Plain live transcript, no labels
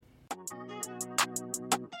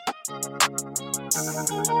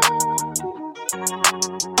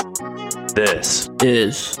This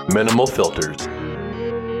is Minimal Filters.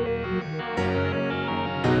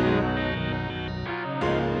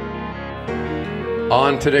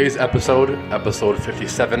 On today's episode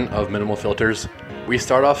 57 of Minimal Filters, we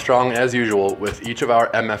start off strong as usual with each of our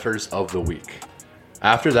MFers of the week.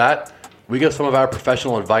 After that, we give some of our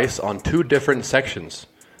professional advice on two different sections.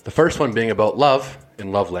 The first one being about love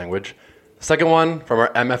in love language. The second one from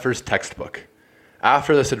our MFers textbook.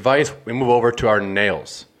 After this advice, we move over to our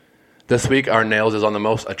nails. This week, our nails is on the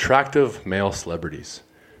most attractive male celebrities.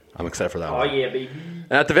 I'm excited for that one. Oh, yeah, baby.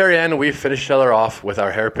 And at the very end, we finish each other off with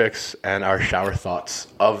our hair picks and our shower thoughts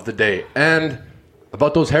of the day. And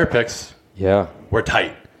about those hair picks, Yeah. we're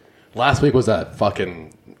tight. Last week was a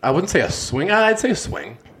fucking, I wouldn't say a swing. I'd say a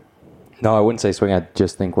swing. No, I wouldn't say swing. I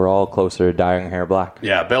just think we're all closer to dyeing hair black.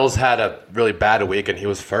 Yeah, Bill's had a really bad week, and he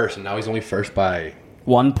was first, and now he's only first by,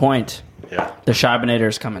 1 point. yeah. The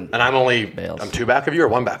Shabinator's coming. And Bales. I'm two back of you or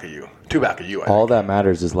one back of you? Two back of you, I All think. that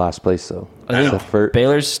matters is last place, though. I think The fir-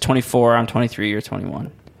 Baylor's 24, I'm 23, you're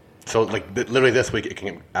 21. So, like, literally this week, it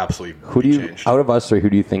can absolutely who do be you, changed. out of us three, who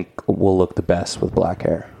do you think will look the best with black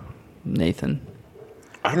hair? Nathan.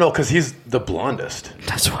 I don't know, because he's the blondest.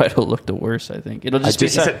 That's why it'll look the worst, I think. It'll just be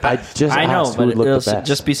just- such, I just I know, asked but who would look it'll the best.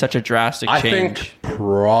 just be such a drastic I change. think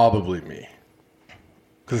probably me.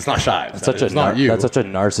 Because it's not shy. That's such a it's not you. That's such a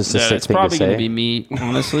narcissistic Yeah, it's thing to probably going say. to be me,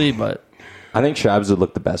 honestly, but I think Shabs would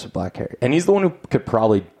look the best with black hair, and he's the one who could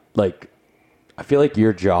probably like. I feel like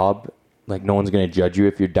your job, like no one's going to judge you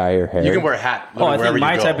if you dye your hair. You can wear a hat I wherever think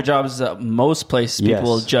my you go. type of job is that most places people Yes.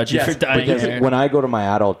 will judge you Yes, for dyeing your Because hair. when I go to my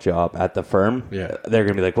adult job at the firm, Yeah. they're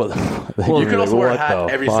gonna be like, "What?" The fuck? They're You gonna can be also like, wear a "What hat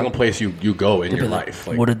the every fuck?" single place you go in your Like, life.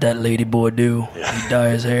 Like, what did that lady boy do? He dye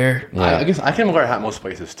his hair? I guess I can wear a hat most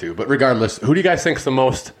places too. But regardless, who do you guys think's the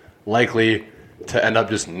most likely to end up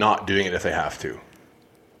just not doing it if they have to?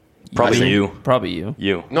 Probably you. Probably you.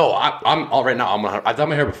 You. No, I'm all right now. I've done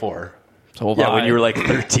my hair before. So Yeah, when you were like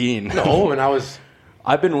 13. No, when I was.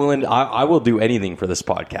 I've been willing. I will do anything for this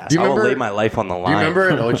podcast. Do you I will remember- lay my life on the line. Do you remember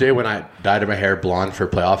in OJ when I dyed my hair blonde for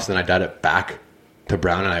playoffs, and I dyed it back to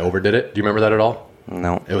brown, and I overdid it? Do you remember that at all?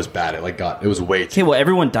 No. It was bad. It was way too. Okay, well,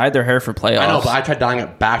 everyone dyed their hair for playoffs. I know, but I tried dyeing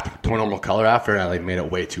it back to a normal color after, and I made it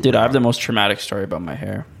way too. Dude, I brown. have the most traumatic story about my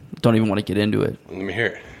hair. Don't even want to get into it. Let me hear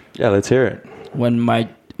it. Yeah, let's hear it. When my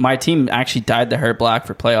team actually dyed their hair black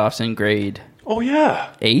for playoffs in grade Oh yeah.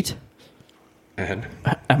 8, And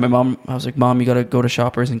and I was like, Mom, you got to go to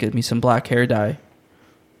Shoppers and get me some black hair dye.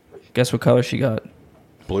 Guess what color she got?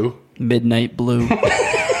 blue. Midnight blue.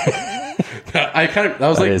 That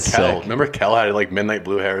was That like is Kel. sick. Remember Kel had like midnight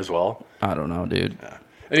blue hair as well. I don't know, dude.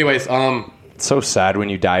 Anyways, It's so sad when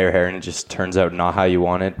you dye your hair and it just turns out not how you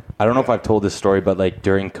want it. I don't know if I've told this story, but like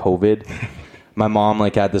during COVID, my mom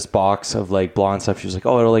like had this box of like blonde stuff. She was like,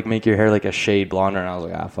 "Oh, it'll like make your hair like a shade blonder," and I was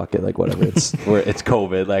like, "Ah, fuck it, like whatever. It's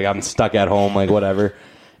COVID. Like I'm stuck at home, like whatever."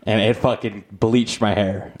 And it fucking bleached my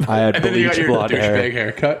hair. I had and then you got bleached your blonde douchebag hair.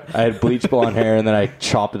 haircut I had bleached blonde hair, and then I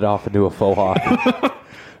chopped it off into a faux hawk.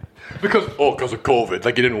 because of COVID.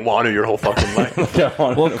 Like you didn't want to your whole fucking life.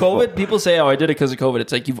 Well, COVID, people say, oh, I did it because of COVID.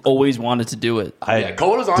 It's like you've always wanted to do it. Yeah,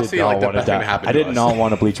 COVID was honestly did not like the wanna best thing dye. that happened I to did us. not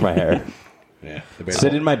want to bleach my hair. Yeah,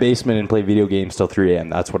 Sit in my basement and play video games till 3 a.m.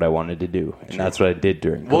 That's what I wanted to do, and that's what I did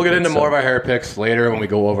during. We'll get COVID, into so- more of our hair picks later when we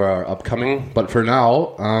go over our upcoming. But for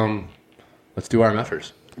now, let's do our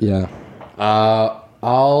MFers. Yeah.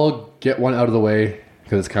 I'll get one out of the way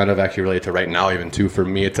because it's kind of actually related to right now, even too. For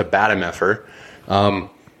me, it's a bad MFer.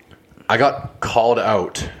 I got called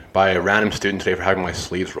out by a random student today for having my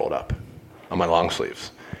sleeves rolled up on my long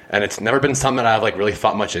sleeves, and it's never been something that I've like really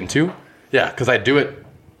thought much into. Yeah, because I do it.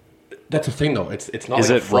 That's the thing, though. It's not. Is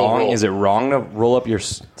like it a full wrong? roll. Is it wrong to roll up your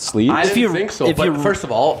sleeves? I didn't you- think so. if But you- first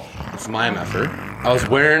of all, it's my MFer. I was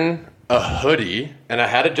wearing a hoodie, and I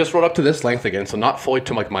had it just rolled up to this length again, so not fully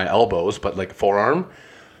to like my elbows, but like forearm.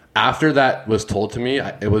 After that was told to me,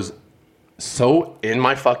 it was so in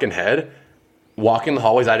my fucking head. Walking the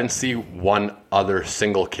hallways, I didn't see one other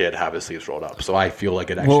single kid have his sleeves rolled up. So I feel like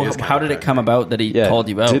it actually Well, is. kind how of did a it bad come thing. about that he called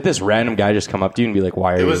you out? Did this random guy just come up to you and be like,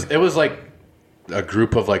 "Why are It you?" was like a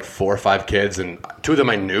group of like 4 or 5 kids, and 2 of them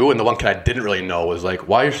I knew, and the one kid I didn't really know was like,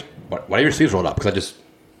 why are your sleeves rolled up? Because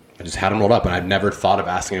I just had them rolled up, and I'd never thought of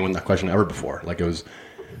asking anyone that question ever before. Like it was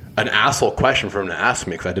an asshole question for him to ask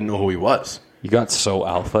me because I didn't know who he was. You got so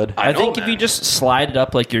alpha'd. I know, think if man. you just slide it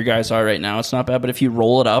up like your guys are right now, it's not bad. But if you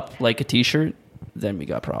roll it up like a t-shirt, then we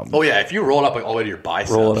got problems. Oh yeah, if you roll it up like all the way to your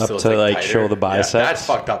biceps, Roll it up so it's, to, like, tighter, show the biceps. Yeah, that's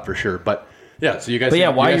fucked up for sure. But yeah, so you guys. But yeah,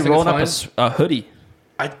 why are guys you think rolling it's up fine? a hoodie?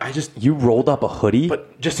 I just You rolled up a hoodie?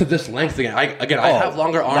 but just to this length again. I have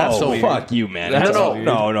longer arms. No, So fuck you, man. That's no, weird.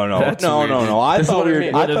 no, no, no, That's no, weird. no, no. I This is thought what we I were.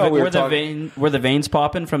 mean. I thought we were talking. Were the veins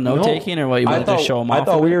popping from note taking, or what? You wanted to show them off? I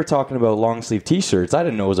thought we were talking about long sleeve T-shirts. I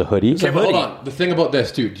didn't know it was a hoodie. Okay, but hold hoodie. on. The thing about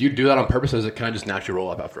this, dude, do you do that on purpose, or does it kind of just naturally roll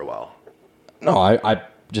up after a while? No, I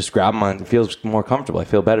just grab them. It feels more comfortable. I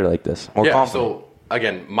feel better like this. More confident. So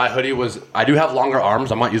again, my hoodie was. I do have longer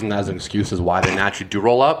arms. I'm not using that as an excuse as why they naturally do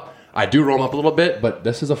roll up. I do roll them up a little bit, but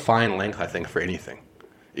this is a fine length, I think, for anything,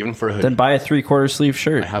 even for a hoodie. Then buy a 3/4 sleeve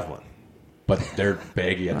shirt. I have one, but they're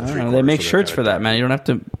baggy at the I don't 3/4. know, they make so they're shirts kinda for that, man. You don't have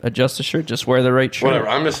to adjust the shirt. Just wear the right shirt. Whatever.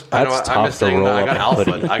 I'm just. I know, That's I'm tough just to saying that roll I got up a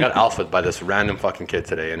hoodie. alpha. I got alpha by this random fucking kid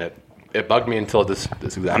today, and it bugged me until this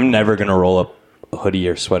exact. I'm never gonna roll up a hoodie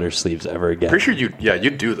or sweater sleeves ever again. pretty sure you. Yeah,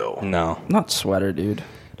 you do though. No, Not sweater, dude.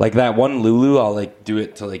 like that one Lulu, I'll like do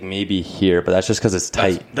it to like maybe here, but that's just because it's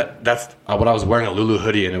tight. That's what I was wearing, a Lulu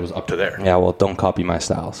hoodie, and it was up to there. Yeah, well, don't copy my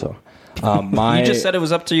style. So, my You just said it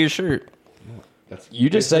was up to your shirt. you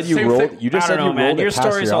just said you Same rolled. thing. You just I said don't you know, man. rolled it Your past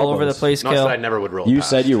story's your all over the elbows. place, Not that I Kel. never would roll. You past.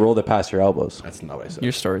 said you rolled it past your elbows. That's not what I said.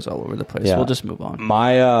 Your story's all over the place. Yeah. We'll just move on.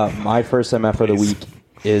 My first MF of the week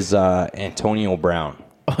is Antonio Brown.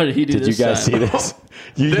 What did he do Did you this guys see time? this?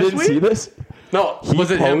 You This didn't week? see this? No, He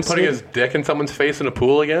was it him posted- putting his dick in someone's face in a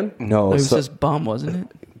pool again? No. It was so- his bum, wasn't it?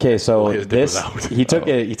 Okay, so his dick was this out. he took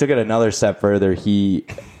it. He took it another step further.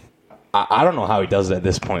 I don't know how he does it at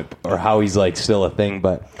this point, or how he's like still a thing.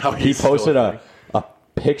 But How he he's still posted a a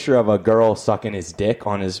picture of a girl sucking his dick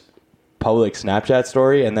on his public Snapchat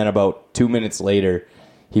story, and then about 2 minutes later,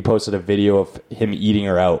 he posted a video of him eating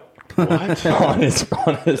her out What? on his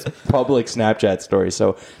public Snapchat story.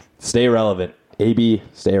 So stay relevant, AB.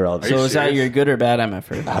 Stay relevant. you So is that serious? your good or bad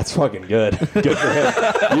MFR? That's fucking good. Good for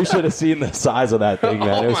him. You should have seen the size of that thing, man.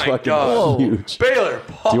 Oh It was my fucking God. huge. Baylor,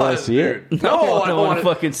 pause, Do you wanna see it? dude. No, I I don't don't want want to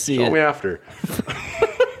fucking see Show it. me after.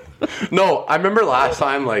 No, I remember last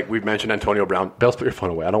time, like, we mentioned Antonio Brown. Bales, put your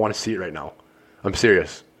phone away. I don't want to see it right now. I'm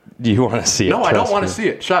serious. Do you want to see it? No, I don't Trust want me. to see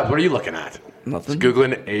it. Shut up. What are you looking at? Nothing. Just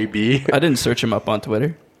Googling AB. I didn't search him up on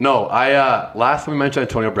Twitter. No, last time we mentioned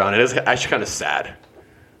Antonio Brown, it is actually kind of sad.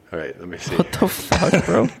 All right, let me see. What the fuck,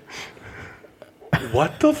 bro?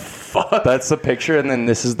 What the fuck? That's the picture, and then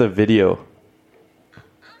this is the video.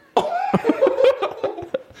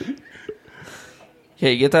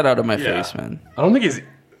 Okay, get that out of my Yeah. face, man. I don't think he's.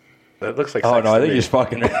 That looks like. Oh sex no, to I think me. he's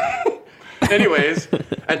fucking. Anyways,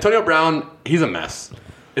 Antonio Brown, he's a mess.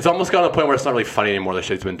 It's almost got to the point where it's not really funny anymore, the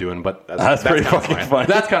shit he's been doing, but That's pretty kinda fucking funny.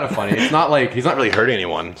 That's kind of funny. It's not like he's not really hurting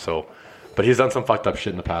anyone, so. But he's done some fucked up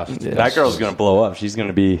shit in the past. Yeah. That girl's gonna blow up. She's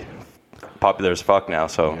gonna be popular as fuck now.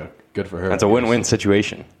 So Yeah, good for her. that's a win-win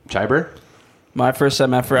situation. Chiber, My first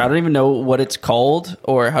MFR, I don't even know what it's called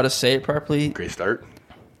or how to say it properly. great start.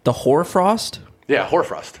 The Hoarfrost? Yeah,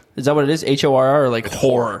 Horfrost. Is that what it is? Horror or like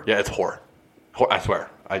horror? Yeah, it's whore. I swear.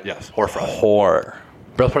 Yes, Horfrost. Whore.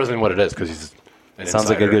 Bill's doesn't know what it is because he's. An Sounds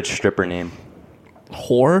like a insider. good stripper name.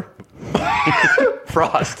 Whore?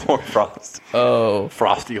 Frost. Frost. Oh.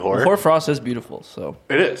 Frosty whore. Hoarfrost is beautiful, so.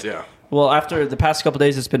 It is, yeah. Well, after the past couple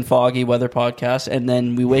days, it's been foggy weather podcast, and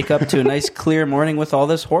then we wake up to a nice clear morning with all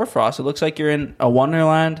this hoarfrost. It looks like you're in a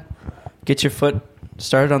wonderland. Get your foot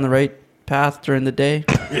started on the right path during the day.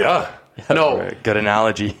 Yeah. No, Right, good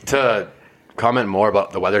analogy. to comment more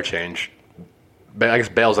about the weather change, I guess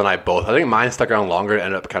Bales and I both. I think mine stuck around longer. It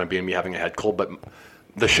ended up kind of being me having a head cold. But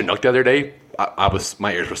the Chinook the other day,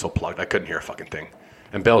 my ears were so plugged I couldn't hear a fucking thing.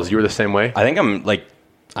 And Bales, you were the same way. I think I'm like,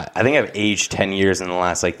 I think I've aged 10 years in the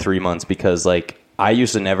last like 3 months because like I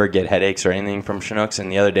used to never get headaches or anything from Chinooks,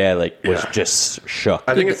 and the other day I like was Yeah. just shook.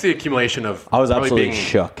 I think it's the accumulation of. I was probably absolutely being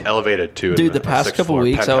shook. Elevated too. Dude, in the past sixth couple floor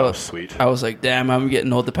weeks, penthouse suite. I was like, damn, I'm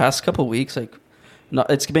getting old. The past couple weeks, like, no,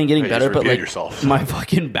 it's been getting Hey, you better, just but repeated like, yourself. my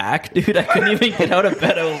fucking back, dude, I couldn't even get out of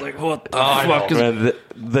bed. I was like, what the I fuck? know, 'Cause Man,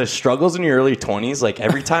 the struggles in your early 20s, like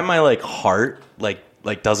every time my like heart like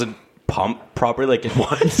doesn't pump properly, like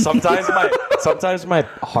sometimes my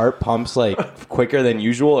heart pumps like quicker than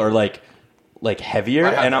usual or like heavier, I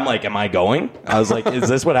have and I'm that. like, am I going? I was like, is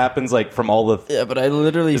this what happens like from all the Yeah, but I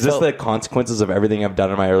literally is this felt, the consequences of everything I've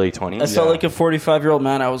done in my early 20s? I felt like a 45-year-old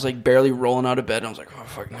man. I was like barely rolling out of bed. And I was like, oh, I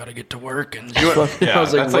fucking gotta get to work. And You- yeah, I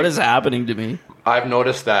was like, that's what like- is happening to me? I've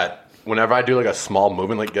noticed that whenever I do like a small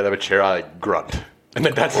movement, like get out of a chair, I like grunt. And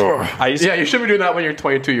then that's. used- You should be doing that when you're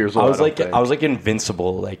 22 years old. I was don't like think. I was like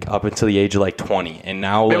invincible like up until the age of like 20, and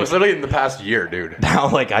now It like, was literally in the past year, dude. now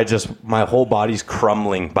like my whole body's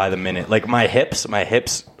crumbling by the minute. Like my hips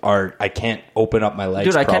are I can't open up my legs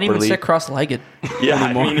Dude, I properly. can't even sit cross-legged.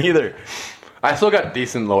 Yeah, me neither. I still got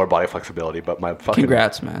decent lower body flexibility, but my fucking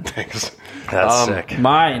Congrats, man. thanks. That's sick.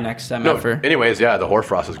 My next No, MFer. anyways, yeah, the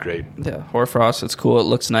Hoarfrost is great. Yeah, Hoarfrost. It's cool. It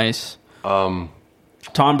looks nice.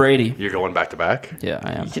 Tom Brady. You're going back to back. Yeah,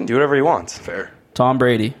 I am. He can do whatever he wants. Fair. Tom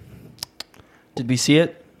Brady. Did we see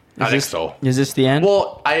it? I think so. Is this the end?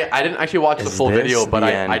 Well, I didn't actually watch the Is full this video, but the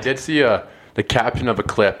I end? did see the caption of a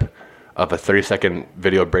clip of a 30-second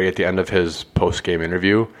video of Brady at the end of his post-game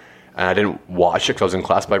interview. And I didn't watch it because I was in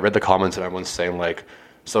class, but I read the comments and everyone's saying, like,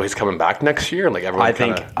 so he's coming back next year? Like, everyone I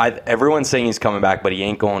think everyone's saying he's coming back, but he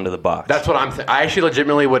ain't going to the Bucs. That's what I'm I actually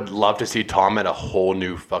legitimately would love to see Tom at a whole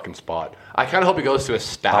new fucking spot. I kind of hope he goes to a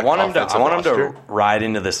stacked I want him offensive roster. to ride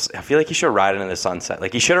into this. I feel like he should ride into the sunset.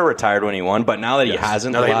 Like he should have retired when he won, but now that he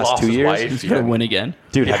hasn't Now the that he last lost 2 his years, wife, He's yeah. gonna win again.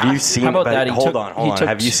 dude, Yeah. have you seen? How about but that? He hold took- on, he hold on. took-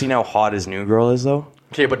 Have you seen how hot his new girl is though?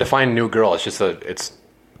 Okay, but define new girl. It's just it's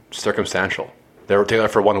circumstantial. They were together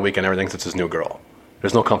for 1 week and everything since his new girl.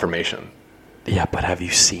 There's no confirmation. Yeah, but have you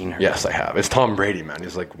seen her? Yes, I have. It's Tom Brady, man.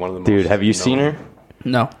 He's like one of the most. Dude, have you seen known- her?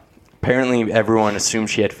 No. Apparently, everyone assumed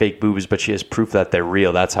she had fake boobs, but she has proof that they're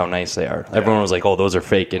real. That's how nice they are. Everyone was like, "Oh, those are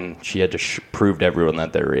fake," and she had to prove to everyone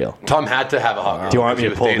that they're real. Tom had to have a hot girl. Do you want me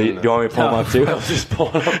to pull? Do you want me to pull them up too? I was just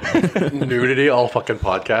pulling up nudity all fucking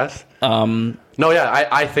podcast. No, yeah,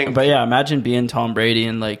 I think. But yeah, imagine being Tom Brady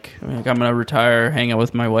and like I'm gonna retire, hang out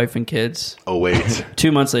with my wife and kids. Oh wait,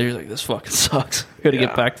 2 months later, he's like, this fucking sucks. Got to Yeah.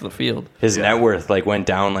 get back to the field. His net worth went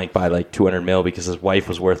down by 200 mil because his wife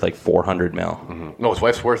was worth 400 mil. no, his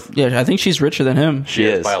wife's worth. Yeah, I think she's richer than him. She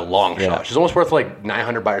is by a long Yeah. shot. She's almost worth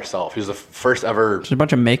 900 by herself. She's the first ever There's a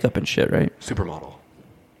bunch of makeup and shit, right? supermodel.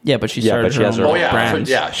 Yeah, but she Yeah, started but she her has own her Oh own yeah, brands.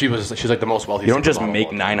 she's like the most wealthy. You don't just supermodel make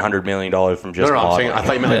of all time. $900 million from just No, I'm modeling. saying I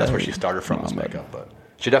thought you meant that's where she started from this makeup, but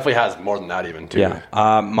she definitely has more than that even too. Yeah.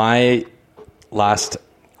 My last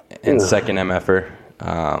and second MFer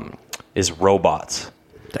is robots.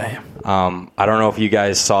 Damn. I don't know if you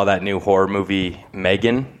guys saw that new horror movie,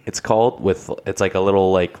 Megan. It's called it's like a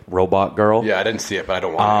little robot girl. Yeah, I didn't see it, but I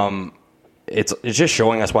don't want It's just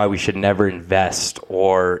showing us why we should never invest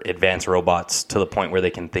or advance robots to the point where they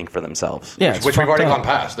can think for themselves. Yeah, it. it's Which we've fucked already up. gone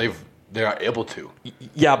past. They are able to.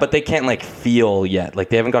 Yeah, but they can't feel yet.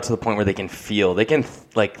 They haven't got to the point where they can feel. They can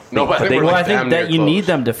think, No, but I think they, we're Well, I damn think that near you need close.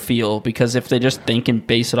 them to feel because if they just think and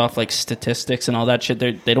base it off statistics and all that shit,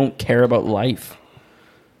 they don't care about life.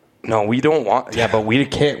 no, we don't want. Yeah, but we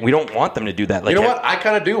can't. We don't want them to do that. You know what? I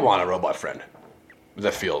kind of do want a robot friend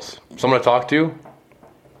that feels someone to talk to.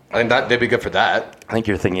 I think that they'd be good for that. I think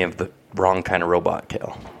you're thinking of the wrong kind of robot,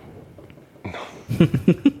 Kale.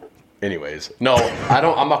 Anyways, no, I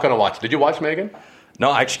don't. I'm not gonna watch. Did you watch Megan? No,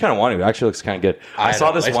 I actually kind of want to. It actually looks kind of good. I saw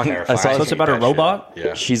know, this it's one. terrifying. I saw So it's about a That shit. robot?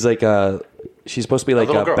 Yeah. She's she's supposed to be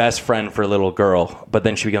little a girl. best friend for a little girl, but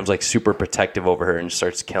then she becomes super protective over her and just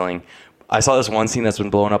starts killing. I saw this one scene that's been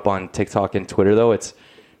blowing up on TikTok and Twitter though.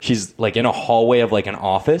 She's in a hallway of an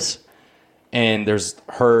office, and there's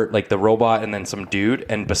her the robot and then some dude,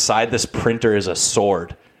 and beside this printer is a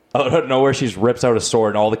sword. Out of nowhere, she just rips out a sword,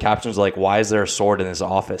 and all the captions are "Why is there a sword in this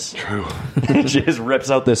office?" True. She just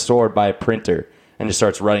rips out this sword by a printer and just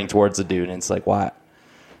starts running towards the dude, and it's what?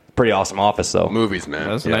 Pretty awesome office though. Movies, man.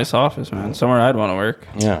 That's a nice office, man. Somewhere I'd want to work.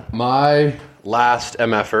 Yeah. My last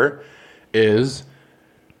MFer is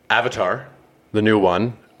Avatar, the new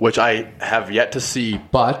one, which I have yet to see,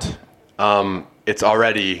 but it's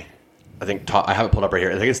already, I think, I have it pulled up right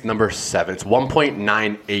here. I think it's number 7. It's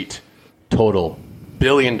 1.98 total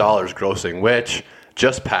billion dollars grossing, which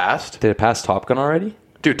just passed. Did it pass Top Gun already?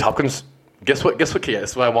 Dude, Top Gun's, guess what? Yeah,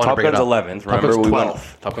 that's what I want to Top bring Gun's it up. 11th. Top Remember Gun's we went-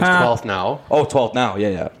 12th. Top Gun's 12th now. Oh, 12th now.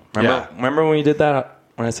 Yeah. Remember when we did that?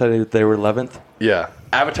 When I said they were 11th? Yeah.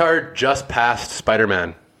 Avatar just passed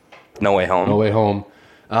Spider-Man. No Way Home. No Way Home.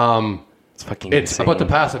 It's fucking It's insane. about to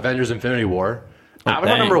pass Avengers Infinity War. Avatar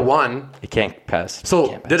dang. number 1. It can't pass. So, It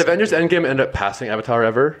can't pass. did Avengers Endgame end up passing Avatar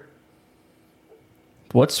ever?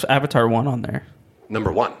 What's Avatar 1 on there?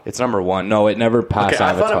 Number 1. It's number 1. No, it never passed Okay, I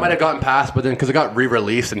Avatar. thought it might have gotten passed, but then because it got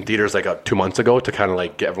re-released in theaters 2 months ago to kind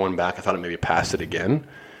of get everyone back, I thought it maybe passed it again.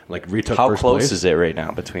 Retook How first close place. is it right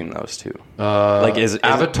now between those two? Is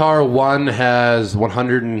Avatar 1 has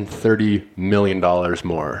 $130 million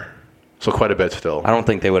more. So quite a bit still. I don't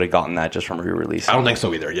think they would have gotten that just from re-release. I don't think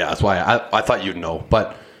so either. Yeah, that's why I thought you'd know.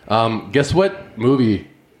 But guess what movie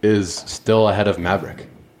is still ahead of Maverick?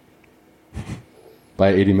 By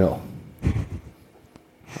 80 mil.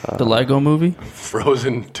 The Lego movie?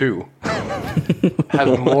 Frozen 2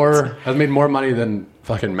 has made more money than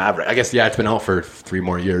fucking Maverick. I guess, yeah, it's been out for 3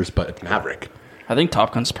 more years, but it's Maverick. I think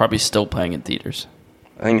Top Gun's probably still playing in theaters.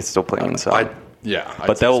 I think it's still playing inside.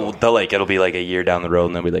 But They'll it'll be a year down the road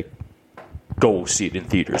and they'll be like, go see it in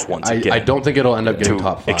theaters once again. I don't think it'll end up getting to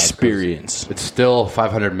top 5. 'cause experience. It's still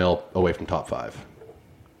 500 mil away from top 5,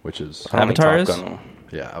 which is How many Avatar Top is? Gun-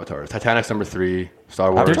 yeah. Avatar. Titanic's number 3.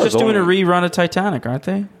 Star Wars. They're Avatar's just doing a only- rerun of Titanic, aren't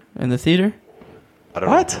they? In the theater? I don't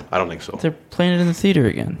What? know. I don't think so. They're playing it in the theater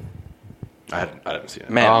again. I haven't seen it.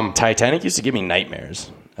 Man, Titanic used to give me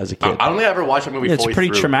nightmares as a kid. I don't think I ever watched a movie Yeah, it's a fully pretty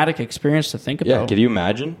through. traumatic experience to think yeah, about. could you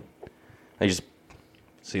imagine? I just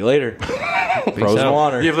see you later. Frozen out.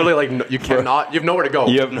 water. You have literally you cannot. You have nowhere to go.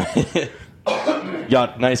 You have you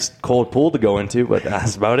got a nice cold pool to go into, but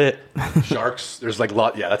that's about it. Sharks. There's like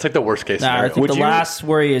lot. Yeah, that's like the worst case Nah, I scenario. think Would the you- last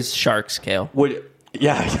worry is sharks, Kale. Would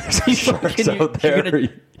there's sharks Can you- out there? you're gonna-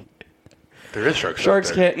 There is sharks. Sharks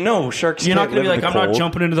out there. can't. No, sharks. You're not can't gonna be live in like, the I'm not cold.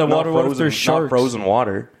 jumping into the Not water. What if frozen- there's Not sharks? frozen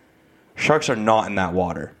water. Sharks are not in that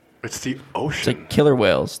water. It's the It's ocean. like killer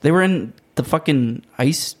whales. They were in the fucking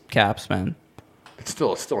ice caps, man. It's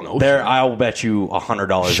still an ocean. There, I'll bet you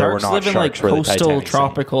 $100 there were Sharks not live in like sharks where the coastal, Titanic sank.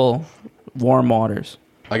 tropical, warm waters.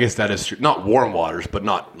 I guess that is true. Not warm waters, but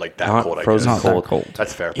not like that Not cold. I frozen guess. Not cold. that cold.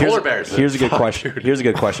 That's fair. Here's, Polar bears. here's a good Fuck, question. dude. Here's a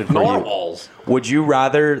good question for you. Narwhals. Would you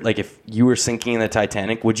rather, like, if you were sinking in the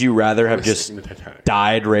Titanic, would you rather have was just sinking the Titanic.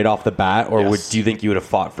 died right off the bat, or Yes. do you think you would have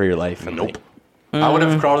fought for your life? And Nope. like, I would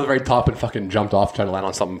have crawled to the very top and fucking jumped off trying to land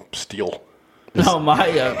on some steel. No,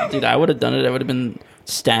 dude, I would have done it. I would have been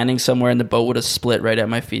standing somewhere and the boat would have split right at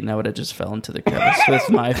my feet and I would have just fell into the crevice with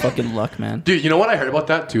my fucking luck, man. Dude, you know what I heard about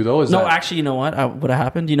that too, though? Is No, that actually, you know what? Would have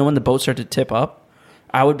happened? You know when the boat started to tip up?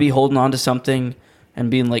 I would be holding on to something and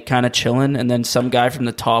being like kind of chilling, and then some guy from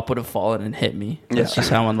the top would have fallen and hit me. That's just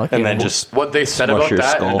how unlucky and I then was. just what they said smush about your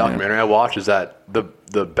that in skull. the documentary I watched is that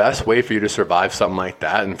the best way for you to survive something like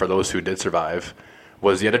that, and for those who did survive,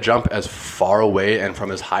 was you had to jump as far away and from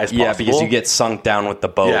as high as yeah, possible. because you get sunk down with the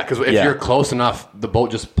boat. Yeah, because if you're close enough, the boat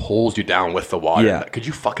just pulls you down with the water. Yeah. Could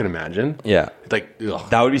you fucking imagine? yeah, Like, ugh.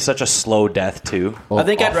 that would be such a slow death too. I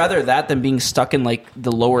think I'd awful. rather that than being stuck in like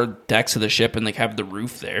the lower decks of the ship and like have the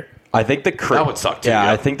roof there. I think That would suck, too, Yeah,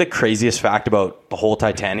 yeah. I think the craziest fact about the whole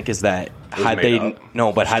Titanic is that had made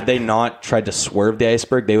up. had they not tried to swerve the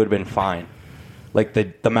iceberg, they would have been fine. Like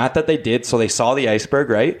the math that they did, so they saw the iceberg,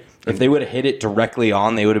 right? If they would have hit it directly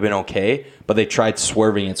on, they would have been okay. But they tried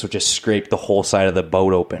swerving it, so it just scraped the whole side of the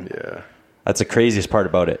boat open. Yeah. That's the craziest part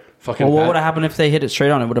about it. Fucking Well, what bad. would have happened if they hit it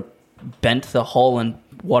straight on? It would have bent the hull and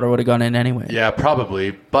water would have gone in anyway. Yeah,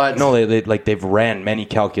 probably. But No, they've ran many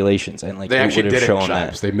calculations and like they it actually would have did it, shown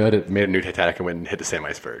Shibes. that. They made a new Titanic and went and hit the same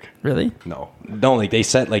iceberg. Really? No. No, like they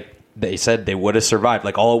said they would have survived.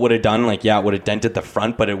 Like all it would have done, like it would have dented the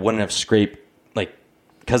front, but it wouldn't have scraped like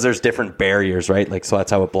because there's different barriers, right? Like so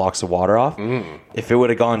that's how it blocks the water off. If it would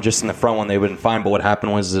have gone just in the front one, they wouldn't fine. But what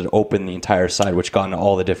happened was it opened the entire side, which got into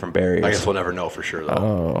all the different barriers. I guess we'll never know for sure, though.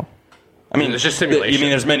 Oh. I mean, It's just simulation. You mean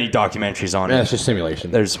there's many documentaries on it. just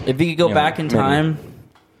simulation. There's If you could go know, back in many. time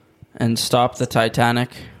and stop the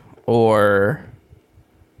Titanic, or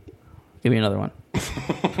give me another one.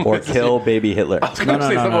 or kill baby Hitler. I was going to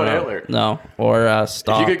say something about Hitler. No, or If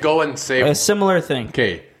stop. you could go and save... A similar thing.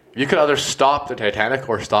 Okay, you could either stop the Titanic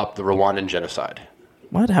or stop the Rwandan genocide.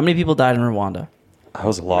 What? How many people died in Rwanda? That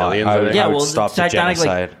was a lot. Millions, I I would, think. Yeah, I would well, stop the Titanic, the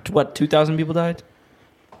genocide. like what? 2,000 people died.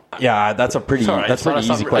 Yeah, that's a pretty. It's all right. That's It's not pretty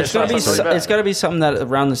a easy something- It's question. gotta be. That's not really bad. It's gotta be something that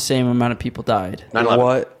around the same amount of people died. 9/11.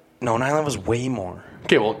 What? No, 9/11 was way more.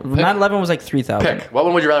 Okay, well, pick. 9/11 was like 3,000. Pick. What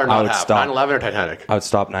one would you rather I not would have? stop. 9/11 or Titanic? I would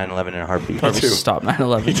stop 9/11 in a heartbeat. Me too. Stop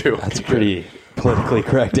 9/11. Me too. That's a pretty politically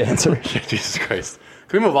correct answer. Jesus Christ.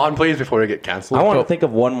 Can we move on, please, before we get canceled? I want to think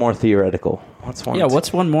of one more theoretical. What's one? Yeah,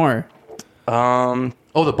 what's one more? Um,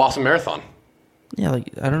 Oh, the Boston Marathon. Yeah, like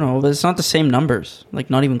I don't know, but it's not the same numbers. Like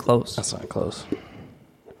not even close. that's not close.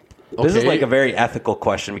 Okay. This is like a very ethical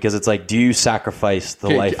question because it's like, do you sacrifice the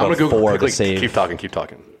Okay, life I'm of gonna go four quickly. to save Keep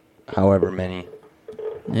talking. however many?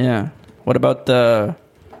 Yeah. What about the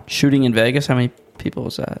shooting in Vegas? How many people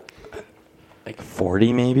was that? Like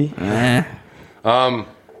 40 maybe? Eh.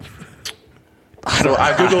 So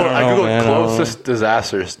I googled know, man. closest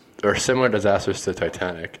disasters or similar disasters to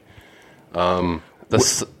Titanic. The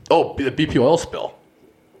BP oil spill.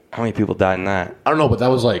 How many people died in that? I don't know, but that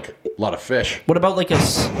was like a lot of fish. What about like a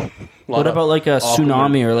Lot of awful-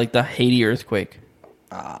 tsunami or like the Haiti earthquake?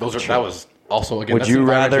 That was also again. Would that's you environmentally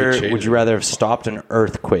rather? changing. Would you rather have stopped an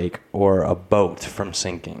earthquake or a boat from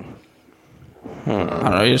sinking? I don't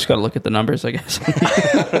know. You just got to look at the numbers, I guess.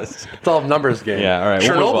 It's all a numbers game. Yeah, all right,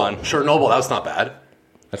 we'll move on. Chernobyl, that was not bad.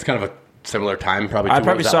 That's kind of a similar time, probably. I'd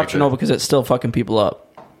probably stop Chernobyl. Chernobyl because it's still fucking people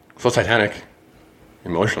up. So Titanic,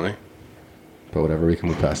 emotionally. But whatever, we can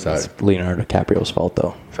move past that. It's Leonardo DiCaprio's fault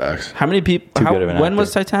though. Facts. How many people? Too good of an When actor.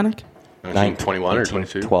 was Titanic? 1921 or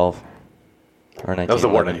 22? 12 or 19. That was the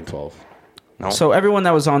war, 1912. No. So everyone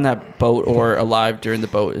that was on that boat or alive during the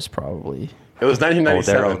boat is probably It was 1997. Oh,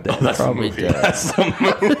 they're all dead. That's Probably the movie. dead. That's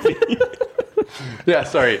the movie. Yeah,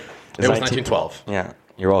 sorry. It was 1912. Yeah,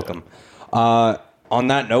 you're welcome. On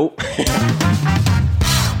that note,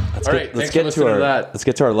 All right, thanks for listening to that. let's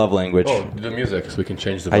get to our love language. Oh, do the music so we can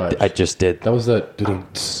change the vibes. I just did. That was the...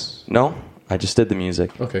 No, I just did the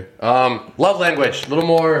music. Okay. Love language. A little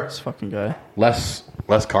more... this fucking guy. Less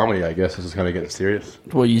comedy, I guess. This is kind of getting serious.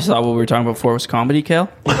 Well, you thought what we were talking about before was comedy, Kale?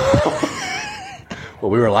 Well,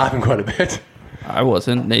 we were laughing quite a bit. I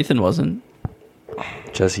wasn't. Nathan wasn't.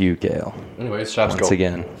 Just you, Gail. Anyways, shops Once go.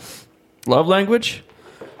 again. Love language?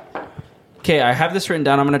 Okay, I have this written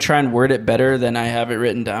down. I'm going to try and word it better than I have it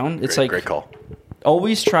written down. It's Great call.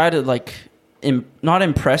 always try to like not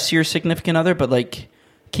impress your significant other, but like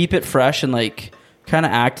keep it fresh and like kind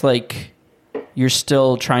of act like you're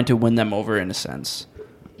still trying to win them over in a sense.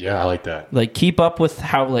 Yeah, I like that. Like keep up with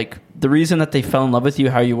how like the reason that they fell in love with you,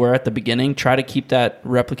 how you were at the beginning. Try to keep that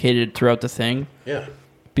replicated throughout the thing, Yeah.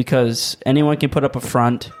 because anyone can put up a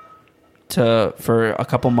front for a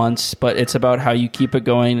couple months, but it's about how you keep it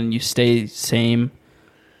going and you stay same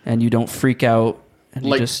and you don't freak out and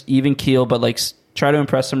you Like- just even keel, but like try to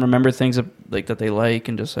impress them, remember things like that they like,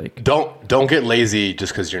 and just like Don't get lazy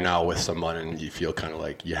just because you're now with someone and you feel kind of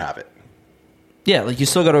like you have it. yeah, like you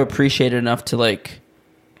still got to appreciate it enough to like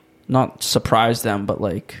not surprise them, but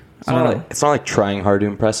like I don't know. It's not like trying hard to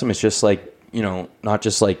impress them. It's just like, you know, not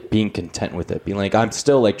just like being content with it. Being like, I'm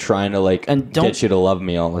still like trying to like And don't- get you to love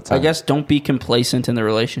me all the time. I guess don't be complacent in the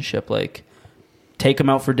relationship. Like take them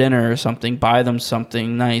out for dinner or something, buy them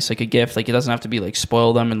something nice, like a gift. Like it doesn't have to be like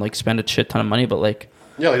spoil them and like spend a shit ton of money, but like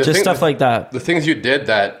Yeah, like the just thing- stuff like that. The things you did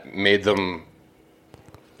that made them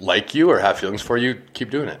like you or have feelings for you,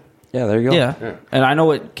 keep doing it. Yeah, there you go. Yeah. And I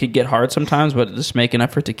know it could get hard sometimes, but just make an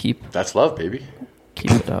effort to keep That's love, baby.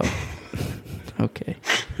 it up. Okay.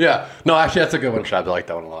 Yeah. No, actually, that's a good one, Shab. I like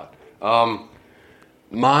that one a lot.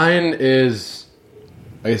 Mine is,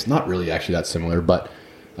 I guess, not really actually that similar, but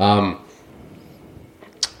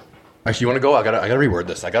actually, you want to go? I gotta reword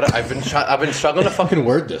this. I've been struggling to fucking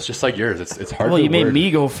word this, just like yours. It's hard. Well, to you made word.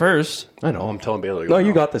 me go first. I know. I'm telling Bailey. To No, go you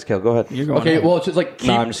now. got this, Kale. Go ahead. You're going Okay. ahead. Well, it's just like keep.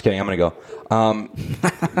 No, I'm just kidding. I'm gonna go.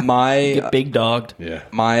 My Get big dogged. Yeah.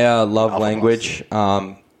 my love Alpha language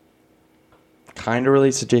kind of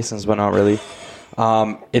relates to Jason's, but not really.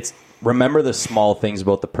 It's remember the small things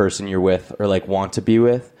about the person you're with or like want to be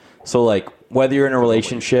with. So like whether you're in a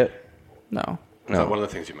relationship, No. Is that one of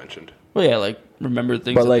the things you mentioned? Well, yeah, like remember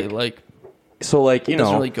things But, that like, they like. so like you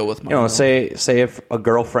doesn't know, really go with you know, mine, say if a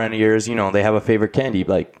girlfriend of yours, you know, they have a favorite candy,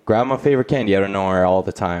 like grab them a favorite candy out of nowhere all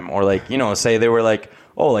the time, or like you know, say they were like,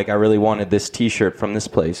 oh, like I really wanted this T-shirt from this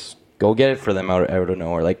place, go get it for them out of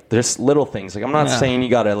nowhere. Like there's little things. Like I'm not Yeah. saying you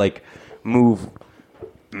gotta like move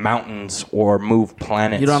mountains or move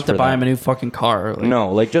planets. You don't have to for buy them. him a new fucking car. Like,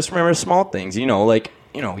 No, like just remember small things. You know, like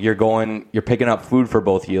you know, you're picking up food for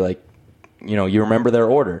both of you. Like, you know, you remember their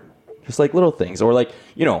order. Just like little things, or like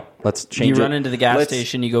you know, let's change. You it. run into the gas Let's-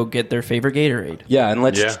 station, you go get their favorite Gatorade. Yeah, and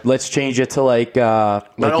let's change it to like Not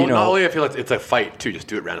you know, only I feel like it's a fight too. Just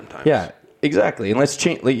do it random times. yeah, exactly. And let's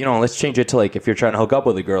change. Like, you know, let's change it to like if you're trying to hook up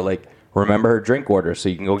with a girl, like remember her drink order so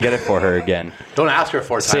you can go get it for her again. Don't ask her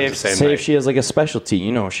 4 times Say the if, same say night. if she has like a specialty,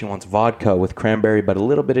 you know, she wants vodka with cranberry but a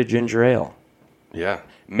little bit of ginger ale. Yeah.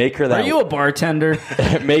 Make her Are that. you a bartender?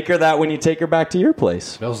 Make her that when you take her back to your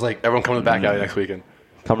place. That was like everyone coming back out next weekend.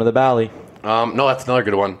 Come to the valley. No, that's another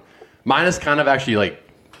good one. Mine is kind of actually like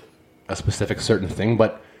a specific certain thing,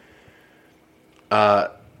 but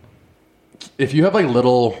if you have like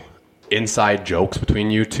little inside jokes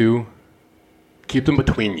between you two, keep them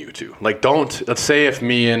between you two. Like let's say if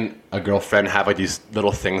me and a girlfriend have like these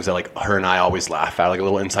little things that like her and I always laugh at, like a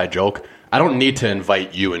little inside joke, I don't need to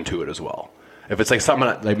invite you into it as well. If it's like something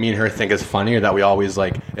that like me and her think is funny or that we always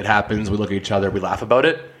like, it happens, we look at each other, we laugh about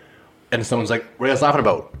it, and someone's like, what are you guys laughing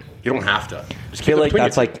about? You don't have to. Just I feel keep it like between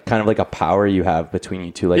that's you two. like kind of like a power you have between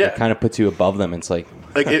you two. Like Yeah. it kind of puts you above them. It's like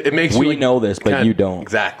Like it makes we you like, know this, but kinda- you don't.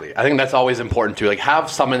 Exactly. I think that's always important too. Like have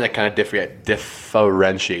something that kind of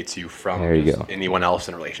differentiates you from There you just go. anyone else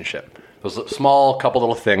in a relationship. Those small couple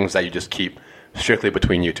little things that you just keep strictly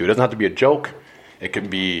between you two. It doesn't have to be a joke. It could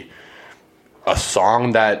be a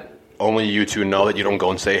song that only you two know that you don't go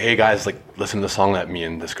and say, "Hey guys, like listen to the song that me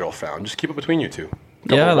and this girl found." Just keep it between you two.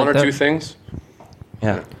 Yeah, I one like or that. two things.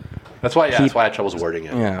 yeah, That's why. Yeah, that's why I had troubles wording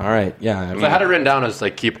it. yeah. All right, yeah. I mean, I had it written down as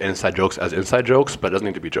like keep inside jokes as inside jokes, but it doesn't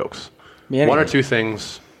need to be jokes. Yeah, One or anything. two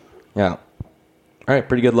things. yeah. All right,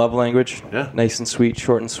 pretty good love language. Yeah. Nice and sweet,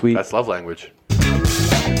 short and sweet. That's love language.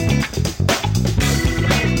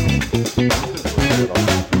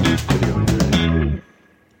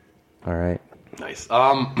 All right.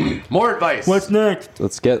 Anyways, more advice. next?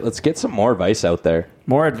 Let's get some more advice out there.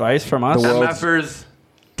 More advice from us. MFers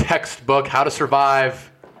textbook, How to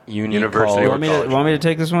Survive University. College. Want me to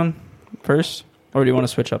take this one first? Or do you want to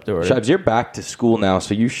switch up the order? Shubs, you're back to school now,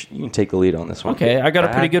 so you can take the lead on this one. Okay, I got a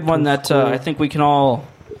pretty Back good one to that school. I think we can all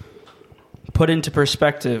put into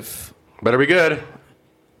perspective. Better be good.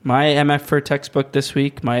 My MF for textbook this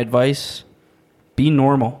week, my advice, be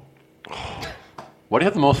normal. What do you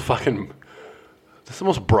have the most fucking... This is the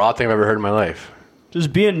most broad thing I've ever heard in my life.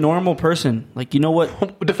 Just be a normal person. Like, you know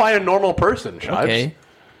what? Define a normal person, Shives. Okay.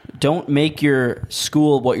 Don't make your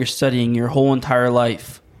school what you're studying your whole entire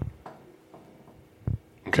life.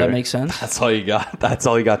 Does that make sense? That's all you got. That's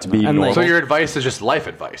all you got to be And, normal. like- So your advice is just life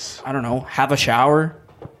advice. I don't know. Have a shower.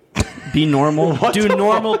 Be normal. Do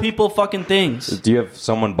normal people fucking things. Do you have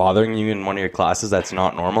someone bothering you in one of your classes that's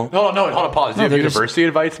not normal? No, hold on, pause. Do No, you have they're just- university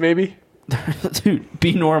advice, maybe? Dude,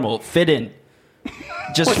 be normal. Fit in.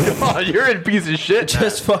 Just Oh, you're a piece of shit.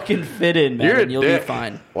 just fucking fit in, man, You're a and you'll dick. be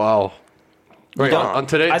fine. Wow. Right, don't- on I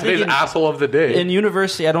think today's in- asshole of the day. In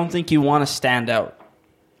university, I don't think you want to stand out.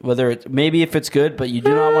 Whether it's maybe if it's good, but you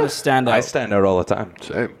do not want to stand out. I stand out all the time.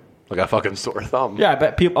 Same. Like a fucking sore thumb. Yeah, I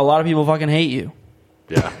bet a lot of people fucking hate you.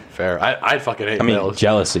 Yeah, fair. I'd fucking hate I mean, males.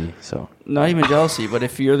 jealousy. So Not even jealousy, but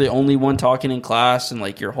if you're the only one talking in class and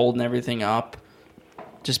like you're holding everything up,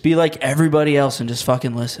 just be like everybody else and just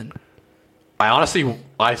fucking listen.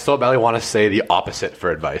 I so badly want to say the opposite for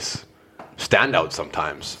advice. Stand out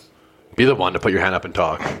sometimes. Be the one to put your hand up and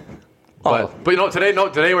talk. But you know,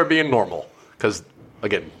 today we're being normal. Because,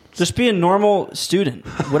 again, Just be a normal student.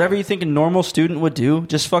 Whatever you think a normal student would do,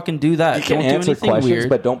 just fucking do that. you can Don't do answer anything questions, weird.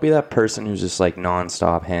 but don't be that person who's just like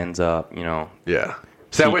nonstop, hands up. You know, yeah.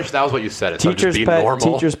 See, I wish that was what you said. It's not just teacher's being pet.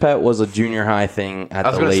 normal. Teacher's pet was a junior high thing at I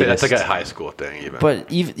was the going to say, latest. that's like a high school thing, even.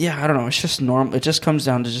 But even I don't know. It's just normal. It just comes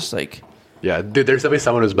down to just like yeah, dude, there's definitely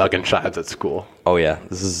someone who's bugging Shives at school. Oh yeah,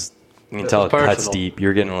 this is. You can tell it personal. cuts deep.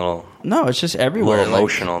 You're getting a little no. It's just everywhere. little Like,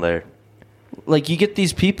 emotional there. like you get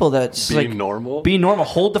these people that's Being like normal? Be normal.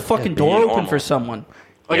 Hold the fucking Yeah, door be open normal. for someone.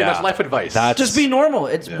 Okay, Yeah. that's life advice. Just be normal.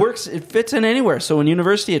 It works. It fits in anywhere. So in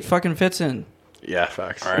university, it fucking fits in. yeah,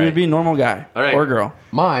 facts. All You would be a normal guy All right. or girl.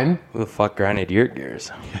 Mine. Who the fuck grinded your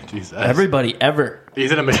gears? Jesus. Everybody ever.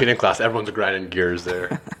 He's in a machining class. Everyone's grinding gears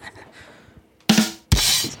there.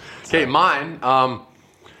 Okay, mine.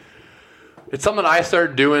 It's something I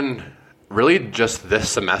started doing really just this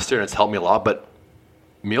semester, and it's helped me a lot. But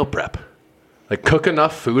meal prep, like cook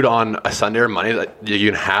enough food on a Sunday or Monday that you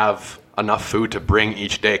can have enough food to bring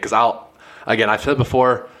each day. Because I've said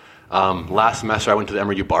before. Last semester I went to the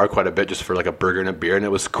MRU bar quite a bit just for like a burger and a beer, and it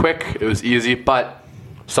was quick, it was easy, but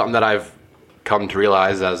something that I've come to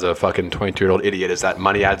realize as a fucking 22-year-old idiot is that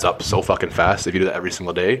money adds up so fucking fast if you do that every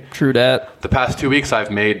single day. True that. The past 2 weeks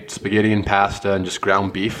I've made spaghetti and pasta and just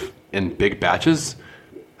ground beef in big batches,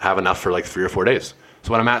 have enough for like 3 or 4 days.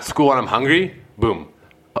 So when I'm at school and I'm hungry, boom,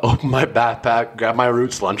 I open my backpack, grab my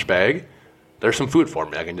Roots lunch bag, there's some food for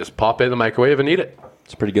me. I can just pop it in the microwave and eat it.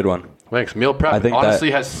 It's a pretty good one. Thanks. Meal prep I think honestly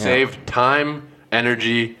that- has saved time,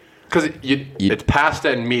 energy, because it's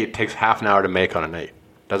pasta and meat. It takes half an hour to make on a night.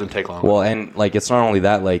 Doesn't take long. Well, and like it's not only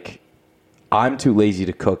that, like I'm too lazy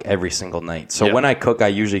to cook every single night. So Yeah. when I cook, I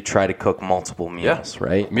usually try to cook multiple meals,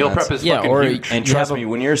 right? Meal And prep that's- is fucking or huge. And You trust have a- me,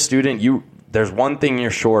 when you're a student, there's one thing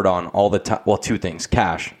you're short on all the time. Well, two things: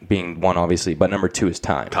 cash being one, obviously, but number two is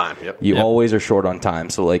time. Time, yep. You Yep. always are short on time.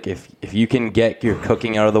 So like if you can get your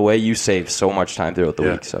cooking out of the way, you save so much time throughout the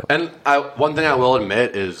Yeah. week. So And one thing I will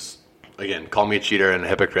admit is, again, call me a cheater and a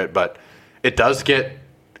hypocrite, but it does get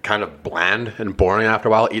kind of bland and boring after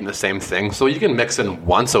a while eating the same thing. So you can mix in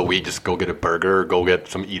once a week, just go get a burger or go get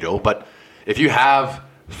some Edo. But if you have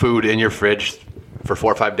food in your fridge for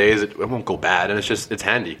 4 or 5 days, it won't go bad, and it's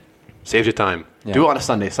handy. Saves you time. Yeah. Do it on a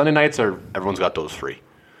Sunday. Sunday nights everyone's got those free.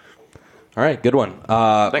 all right, good one.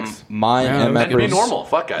 Thanks. My Yeah, MF And be is- normal.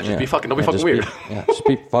 Fuck guys. Just Yeah. be fucking. Don't be Yeah, fucking just weird. Just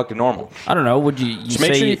be fucking normal. I don't know. Would you Just say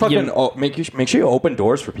make sure you fucking make sure you open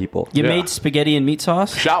doors for people. you Yeah. made spaghetti and meat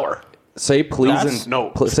sauce? Shower. Say please That's- and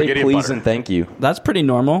no, say spaghetti and please butter. and thank you. That's pretty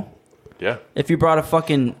normal. Yeah. If you brought a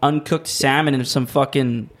fucking uncooked salmon and some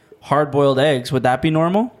fucking hard-boiled eggs, would that be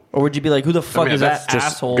normal? Or would you be like, who the fuck is that's that just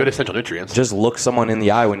asshole? good essential nutrients. Just look someone in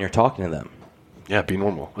the eye when you're talking to them. Yeah, be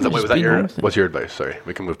normal. Just Was that be your? normal. What's your advice? Sorry,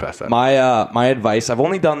 we can move past that. My advice, I've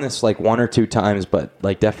only done this like 1 or 2 times, but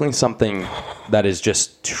like definitely something that is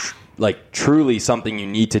just like truly something you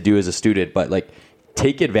need to do as a student, but like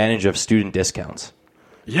take advantage of student discounts.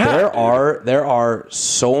 Yeah, There are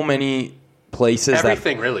so many places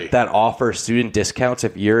Everything, really. that offer student discounts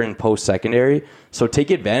if you're in post-secondary. So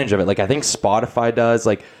take advantage of it. Like I think Spotify does.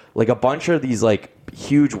 Like like a bunch of these like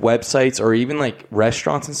huge websites or even like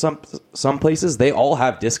restaurants in some places, they all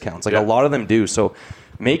have discounts. Like a lot of them do. So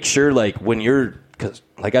make sure like when you're, because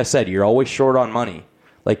like I said, you're always short on money.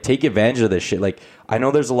 Like take advantage of this shit. Like I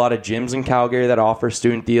know there's a lot of gyms in Calgary that offer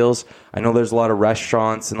student deals. I know there's a lot of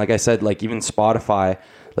restaurants, and like I said, like even Spotify.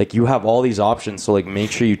 Like you have all these options, so like make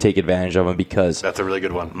sure you take advantage of them because That's a really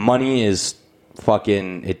good one. money is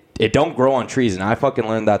fucking it don't grow on trees, and I fucking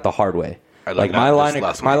learned that the hard way. I learned Like that my this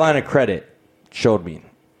last line week. of credit showed me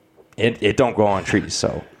it don't grow on trees.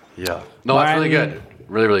 So Yeah. No, that's really Mine- good.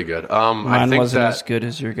 Really, really good. I Mine think wasn't that as good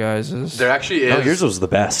as your guys's. there actually no, is. yours was the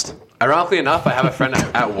best. Ironically enough, I have a friend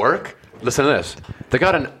at work. Listen to this. They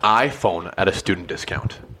got an iPhone at a student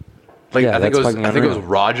discount. Like Yeah, I think that's it was. fucking I think it was unreal.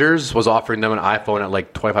 Rogers was offering them an iPhone at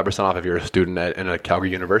like 25% off if you're a student in a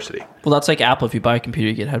Calgary university. Well, that's like Apple. If you buy a computer,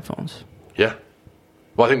 you get headphones. Yeah.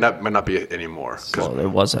 Well, I think that might not be it anymore. 'Cause- Well, it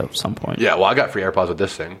was at some point. yeah. Well, I got free AirPods with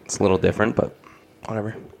this thing. It's a little different, but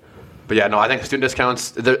whatever. But yeah, no, I think student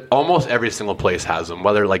discounts. Almost every single place has them.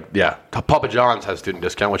 Whether like Papa John's has student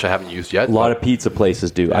discount, which I haven't used yet. A lot of pizza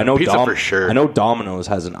places do. I know pizza for sure. I know Domino's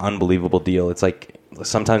has an unbelievable deal. It's like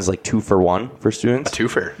sometimes like 2 for 1 for students. two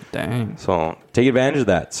fair. Dang. So take advantage of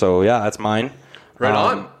that. So yeah, that's mine. Right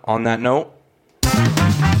on. On that note,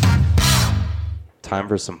 time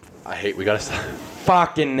for some I hate. We got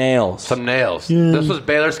fucking nails. some nails. This was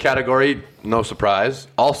Baylor's category. No surprise.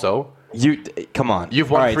 Also, You come on.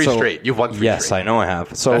 You've won All right, three straight. You've won three Yes, straight. I know I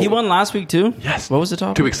have. So He won last week too. Yes. What was the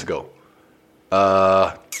topic? 2 weeks ago.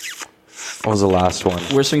 what was the last one?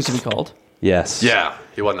 Worst things to be called. Yes. Yeah,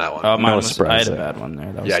 he won that one. Mine No was, I had surprise a there. bad one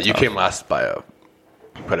there. That was yeah, you tough. came last by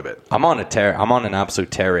quite a bit. I'm on a tear. I'm on an absolute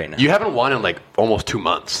tear right now. You haven't won in like almost 2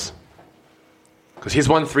 months. Because he's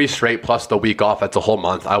won 3 straight plus the week off. That's a whole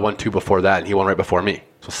month. I won 2 before that, and he won right before me.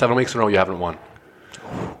 So 7 weeks in a row you haven't won.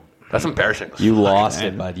 That's embarrassing. You lost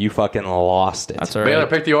man. it, bud. You fucking lost it. That's all Baylor, right.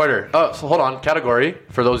 pick the order. Oh, so hold on. Category,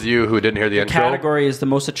 for those of you who didn't hear the intro. Category is the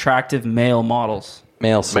most attractive male models.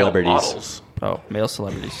 Male Male celebrities. models. Oh, male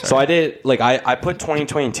celebrities. Sorry. So I did like I put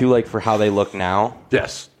 2022 like for how they look now.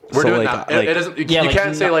 Yes. We're So, doing like, that. like- It isn't, you Yeah, like,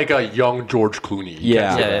 can't say not- like a young George Clooney. You Yeah.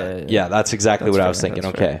 can't say Yeah, that. yeah, yeah. That's exactly That's what I was fair, thinking.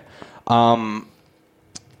 that's Okay.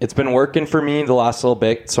 It's been working for me the last little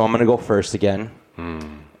bit, so I'm gonna go first again.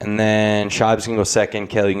 And then Shibes can go second,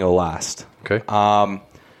 Kelly can go last. Okay.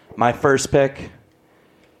 My first pick,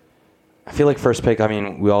 I feel like first pick, I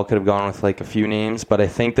mean, we all could have gone with like a few names, but I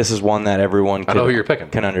think this is one that everyone I know who you're picking.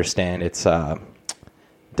 can understand. It's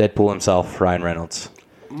Deadpool himself, Ryan Reynolds.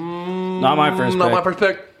 Not my first pick. Not my first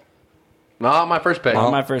pick. Not my first pick.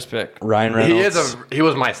 Not my first pick. Ryan Reynolds. He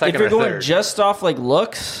was my second If you're or going third. just off like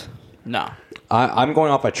looks, no. I'm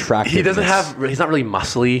going off attractiveness. He doesn't have. He's not really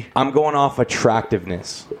muscly. I'm going off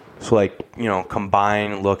attractiveness. So like, you know,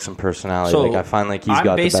 combine looks and personality. So like I find like he's I'm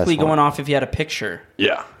got the basically best one. going off if you had a picture.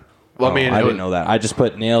 Yeah. Well, I mean, I it didn't was- know that. I just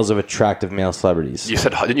put nails of attractive male celebrities. You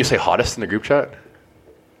said didn't you say hottest in the group chat?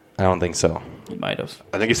 I don't think so. You might have.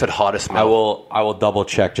 I think you said hottest male. I will double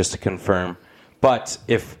check just to confirm. But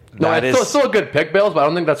if No, that it's is, still a good pick, Bales, but I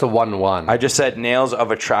don't think that's a 1-1. I just said nails of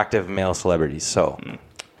attractive male celebrities. So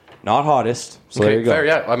not hottest. So Okay, there you go. fair,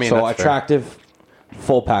 yeah. I mean, so that's fair. attractive,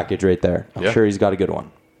 full package right there. I'm Yeah. sure he's got a good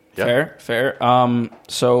one. Yeah. Fair.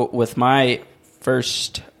 So with my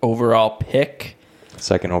first overall pick,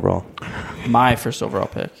 Second overall.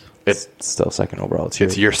 It's Still second overall.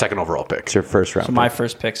 It's your second overall pick. your first round. So my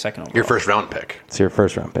first pick, second overall. Your first round pick. It's your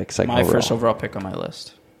first round pick. Second my overall. first overall pick on my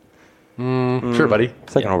list. Sure, buddy.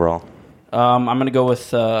 Second overall. I'm gonna go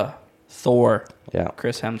with Thor, Yeah.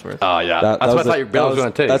 Chris Hemsworth. Oh, yeah. That That's what I was thought your Bales was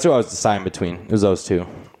going to take. That's who I was deciding between. It was those two.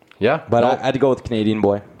 Yeah. But No, I had to go with Canadian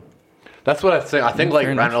boy. that's what I think. I think like fair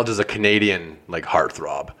Ryan enough. Reynolds is a Canadian like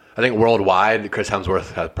heartthrob. I think worldwide, Chris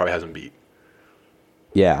Hemsworth probably hasn't beat.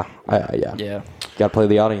 Yeah. Yeah. Yeah. Got to play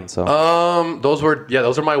the audience. So Those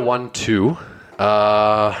are my 1-2.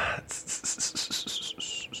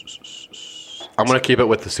 I'm gonna keep it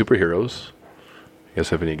with the superheroes. You guys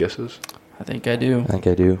have any guesses? I think I do. I think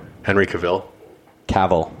I do. Henry Cavill.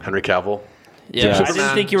 Henry Cavill. Yeah, I Superman.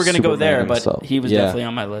 didn't think you were gonna go Superman there, but himself. he was Yeah. definitely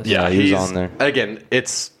on my list. Yeah, he was he's on there. Again, I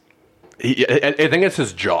think it's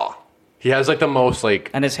his jaw. He has like the most like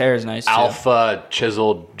And his hair is nice too. alpha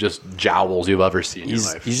chiseled just jowls you've ever seen in your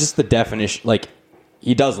He's life. just the definition. Like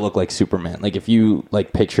he does look like Superman. Like if you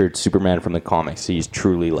like pictured Superman from the comics, he's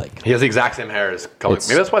truly like. He has the exact same hair as Cullen. It's-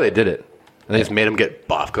 Maybe that's why they did it. And they just made him get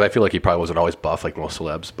buff because I feel like he probably wasn't always buff like most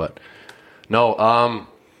celebs. But no,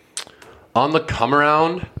 on the come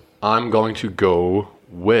around, I'm going to go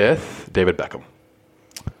with David Beckham.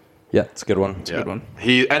 Yeah, it's a good one. Yeah. good one.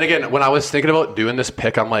 And again, when I was thinking about doing this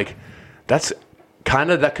pick, I'm like, that's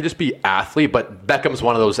kind of that could just be athlete, but Beckham's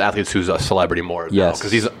one of those athletes who's a celebrity more. Yes.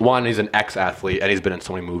 Because he's an ex-athlete and he's been in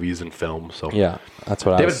so many movies and films. So Yeah, that's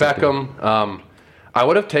what I David was thinking. Beckham. I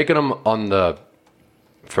would have taken him on the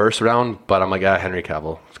first round, but I'm like, Henry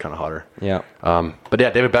Cavill. It's kind of hotter. Yeah. But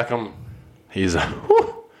yeah, David Beckham. He's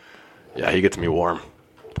he gets me warm.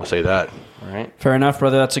 I'll say that. All right. Fair enough,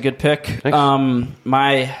 brother. That's a good pick. Thanks.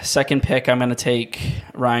 My second pick, I'm going to take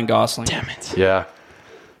Ryan Gosling. Damn it. Yeah.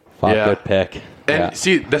 Fuck, Yeah. good pick. And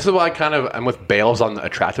see, this is why I'm with Bales on the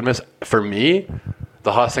attractiveness. For me,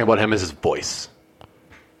 the hottest thing about him is his voice.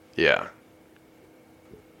 Yeah.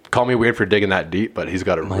 Call me weird for digging that deep, but he's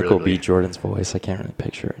got a Michael really, B. Jordan's voice. I can't really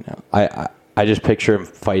picture it now. I just picture him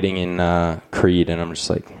fighting in Creed, and I'm just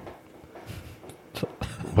like,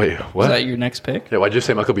 Wait, what? Is that your next pick? Yeah, why'd you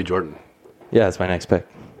say Michael B. Jordan? yeah, that's my next pick.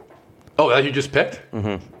 Oh, that you just picked?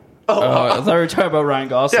 Mm-hmm. I thought we were talking about Ryan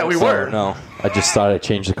Gosling. Yeah, we were. No, I just thought I'd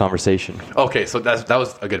change the conversation. Okay, so that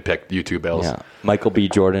was a good pick. You too, Bales. Yeah, Michael B.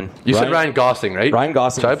 Jordan. You said Ryan Gosling, right? Ryan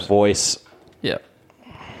Gosling's Chibes? voice, Yeah.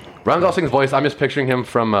 Ryan Gosling's voice. I'm just picturing him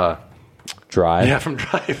from Drive. from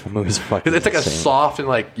Drive. movie's fucking It's like a insane. soft and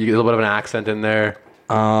like you get a little bit of an accent in there.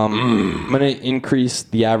 I'm gonna increase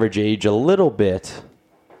the average age a little bit.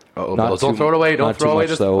 Oh, Not Bales, don't too- throw it away. Don't not throw too away much,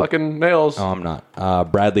 just though. fucking nails. No, I'm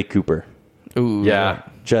not. Bradley Cooper. Ooh. Yeah.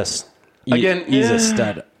 Just Again, he's yeah. a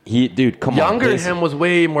stud. Dude, come Younger on. than him was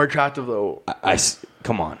way more attractive though.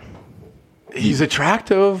 Come on. He's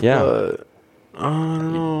attractive. Yeah. But I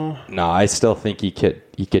don't know. No, I still think he could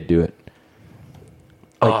do it.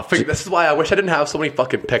 This is why I wish I didn't have so many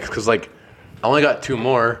fucking picks because like I only got 2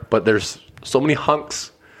 more, but there's so many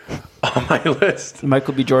hunks on my list.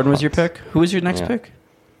 Michael B. Jordan was your pick. Who was your next Yeah. pick?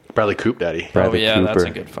 Bradley Coop, daddy. Bradley yeah, Cooper. that's a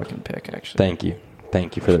good fucking pick, actually.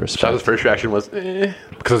 Thank you for the Shag's respect. first reaction was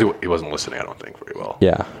because he wasn't listening. I don't think very well.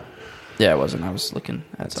 Yeah, Yeah, it wasn't. I was looking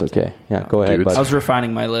at it's something. okay. Yeah, go ahead, Dudes. bud. I was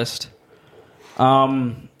refining my list.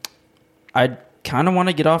 I kind of want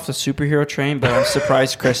to get off the superhero train, but I'm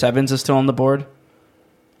surprised Chris Evans is still on the board.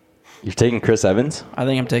 You're taking Chris Evans? I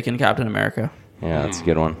think I'm taking Captain America. Yeah, that's a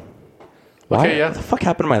good one. Why? Okay, yeah. What the fuck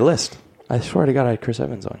happened to my list? I swear to God, I had Chris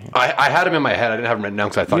Evans on here. I had him in my head. I didn't have him written down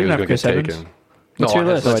because I thought You he was didn't going to have get Chris taken. What's your on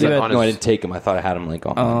his- list? No, I, Let's do didn't, it. no, I didn't take him. I thought I had him like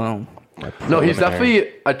on. Oh, my No, he's preliminary.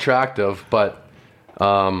 definitely attractive, but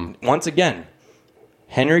Once again,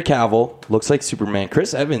 Henry Cavill looks like Superman.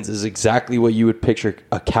 Chris Evans is exactly what you would picture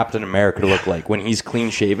a Captain America to look like when he's clean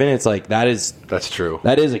shaven. It's like that is that's true.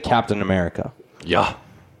 a Captain America. Yeah.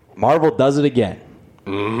 Marvel does it again.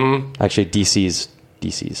 Mm-hmm. Actually, DC's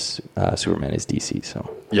Superman is DC.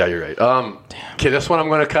 So Yeah, you're right. Okay, this one I'm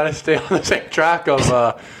going to kind of stay on the same track of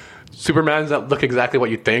Supermans that look exactly what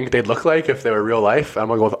you think they'd look like if they were real life. I'm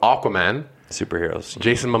going to go with Aquaman, superheroes.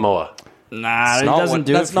 Jason Momoa. nah, it doesn't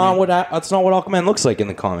do it That's for not me. what Aquaman looks like in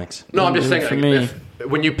the comics. No, I'm just do it saying, for like, me.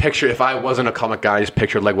 when you picture, if I wasn't a comic guy, I just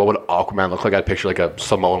pictured, like, what would Aquaman look like? I'd picture, like, a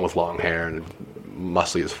Samoan with long hair and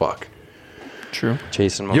muscly as fuck. True.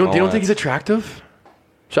 Jason Momoa. You don't think he's attractive?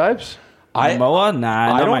 Shibes? Momoa?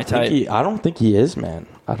 Nah, not my type. I don't think he is, man.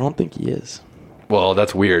 I don't think he is. Well,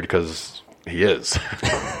 that's weird because he is.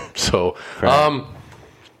 So,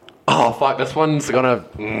 oh, fuck, this one's gonna...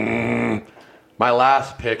 my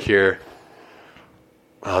last pick here.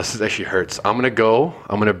 Oh, this is actually hurts. I'm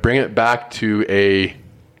gonna bring it back to a...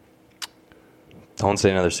 Don't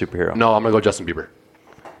say another superhero. No, I'm gonna go Justin Bieber.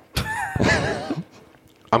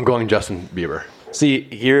 I'm going Justin Bieber. See,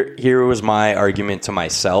 here was my argument to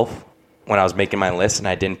myself when I was making my list and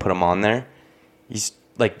I didn't put him on there. He's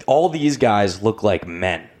like all these guys look like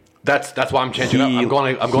men. That's why I'm changing it up. I'm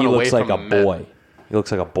going he away looks from like a men. boy. He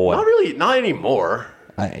looks like a boy. Not really, not anymore.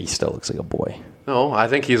 He still looks like a boy. No, I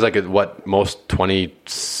think he's like what most 25,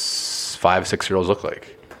 6-year-olds look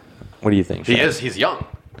like. What do you think? He Sean? is. He's young.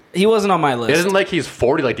 He wasn't on my It list. isn't like he's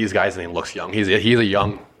 40 like these guys and he looks young. He's a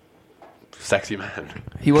young, sexy man.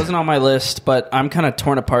 He wasn't on my list, but I'm kind of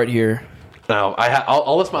torn apart here. Now,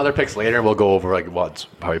 I'll list my other picks later and we'll go over like what's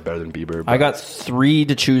probably better than Bieber. I got 3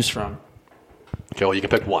 to choose from. Okay, well, you can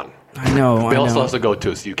pick one. I know. Bill I still know. has to go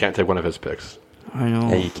too, so you can't take one of his picks. I know.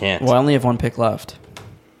 Yeah, you can't. Well, I only have 1 pick left.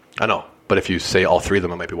 I know, but if you say all 3 of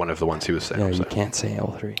them, it might be one of the ones he was saying. Yeah, I'm you saying. can't say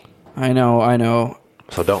all 3. I know.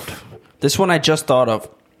 So don't. This one I just thought of,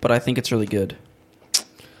 but I think it's really good.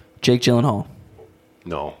 Jake Gyllenhaal.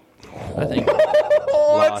 No. I think.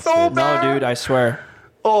 Lost it. No, dude, I swear.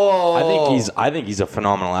 Oh, I think he's a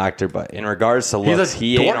phenomenal actor, but in regards to He's a looks,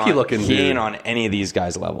 he ain't dorky on, looking he dude. ain't on any of these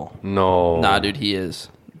guys' level. no. Nah, dude, he is.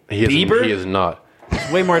 He is, Bieber? He is not.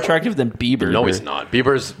 He's way more attractive than Bieber. No, he's not.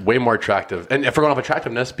 Bieber's way more attractive. And if we're going off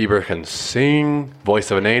attractiveness, Bieber can sing,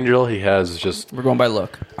 voice of an angel. He has just, We're going by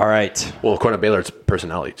look. All right. well, according to Baylor, it's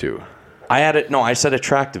personality too. I had it. No, I said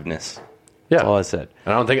attractiveness. Yeah. That's all I said.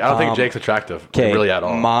 And I don't think Jake's attractive. Okay, Really at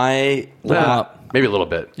all. My Look him up. Maybe a little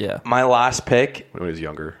bit. Yeah. my last pick When he was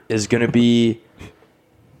younger. is going to be.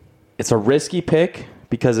 It's a risky pick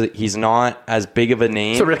because he's not as big of a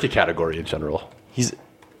name. It's a risky category in general. He's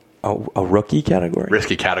a rookie category.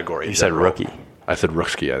 Risky category. You said rookie. I said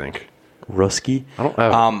rookie, I think. Rookie. I don't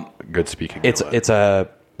have good speaking. It's a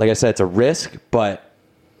like I said, it's a risk, but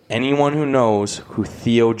anyone who knows who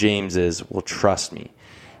Theo James is will trust me.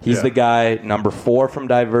 He's Yeah. the guy number 4 from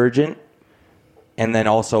Divergent, and then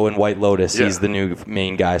also in White Lotus, Yeah. he's the new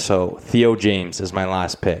main guy. So Theo James is my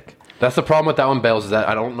last pick. That's the problem with that one, Bales, is that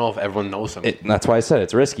I don't know if everyone knows him. That's why I said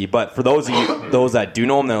it's risky. But for those of you, those that do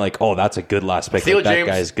know him, they're like, "Oh, that's a good last pick. Theo Like, that James,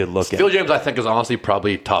 guy's good looking." Theo James, I think, is honestly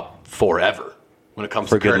probably top 4 ever when it comes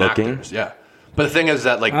For to current good looking? actors. Yeah. But the thing is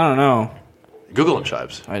that, like, I don't know. Google him,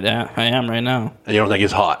 Shives, I am right now. and you don't think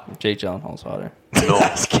he's hot. Jake Gyllenhaal's hotter. No.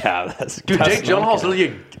 That's That's Dude, That's Jake not Gyllenhaal's good.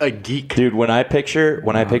 literally a geek. Dude, when I picture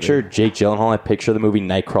Jake Gyllenhaal, I picture the movie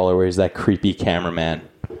Nightcrawler, where he's that creepy cameraman.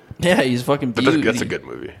 Yeah, he's fucking beauty. That's a good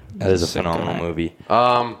movie. That is a Sick phenomenal guy. movie.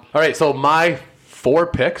 All right, so my 4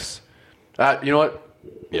 picks. You know what?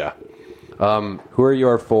 Yeah. Who are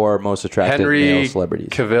your 4 most attractive Henry male celebrities?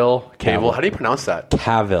 Cavill. Cavill. How do you pronounce that?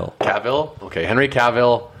 Cavill. Cavill? Okay, Henry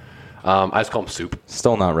Cavill. I just call him Soup.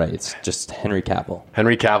 Still not right. It's just Henry Cavill.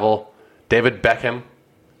 Henry Cavill, David Beckham,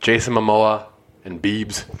 Jason Momoa, and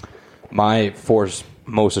Biebs. My 4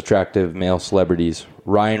 most attractive male celebrities: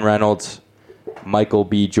 Ryan Reynolds, Michael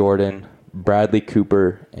B. Jordan, Bradley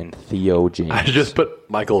Cooper, and Theo James. I just put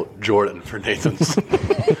Michael Jordan for Nathan's,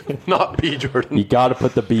 not B. Jordan. You got to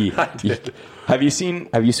put the B. I did. Have you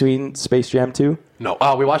seen Space Jam 2? No,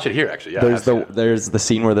 oh, we watched it here actually. Yeah, There's the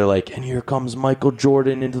scene where they're like, and here comes Michael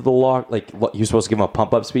Jordan into the lock. Like, you're supposed to give him a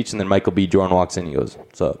pump up speech, and then Michael B. Jordan walks in. And he goes,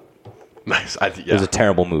 "What's up?" nice. It was a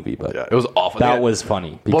terrible movie, but yeah, it was awful. that Yeah. was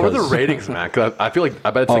funny. What were the because- ratings, man? Because I feel like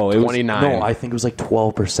I bet it's like it was 29. No, I think it was like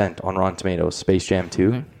 12% on Rotten Tomatoes. Space Jam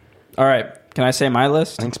 2. All right, can I say my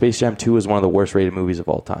list? I think Space Jam 2 is one of the worst rated movies of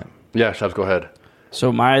all time. Yeah, Shabs, go ahead.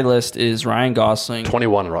 So my list is Ryan Gosling,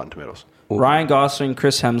 21 Rotten Tomatoes.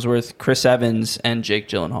 Chris Hemsworth, Chris Evans, and Jake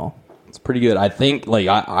Gyllenhaal. It's pretty good. I think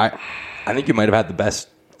I think you might have had the best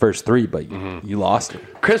first 3, but you lost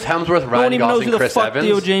it. Chris Hemsworth, No one Ryan even knows Gosling, who the Chris fuck Evans.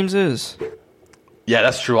 Theo James is. Yeah,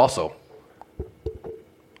 that's true. Also,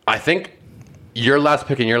 I think your last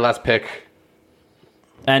pick and your last pick.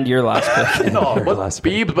 And your last pick. No, what last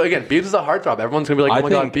pick. Biebs? But again, Biebs is a heartthrob. Everyone's gonna be like, "Oh my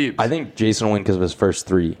god, Biebs." I think Jason will win because of his first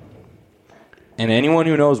 3. And anyone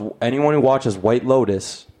who watches White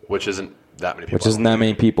Lotus, which isn't that many people. which isn't that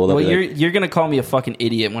many people, they'll Well, be like, you're gonna call me a fucking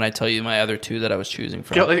idiot when I tell you my other 2 that I was choosing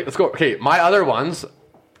from. Okay, let's go. Okay, my other ones,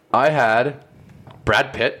 I had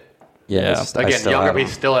Brad Pitt. yeah. Yeah. I still Younger, have but him.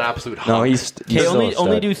 he's still an absolute hunk. No, he's Okay, still only a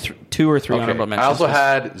stud. do 2 or 3 Okay. honorable mentions. I also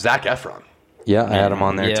had Zac Efron. Yeah, I had him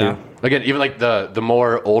on there Yeah. too. Again, even like the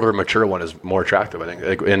more older, mature one is more attractive. I think.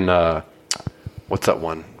 Like in what's that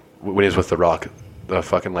one when he's with The Rock, the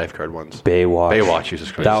fucking lifeguard ones. Baywatch.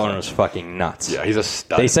 Jesus Christ. That one was fucking nuts. Yeah, he's a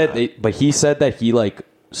stud. They said, but he said that he like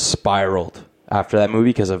spiraled after that movie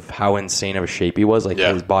because of how insane of a shape he was. Like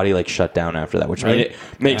Yeah. his body like shut down after that, which made it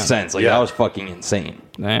makes sense. Like Yeah. that was fucking insane.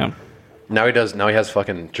 Damn. Now he does. Now he has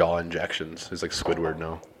fucking jaw injections. He's like Squidward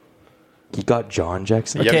now. He got John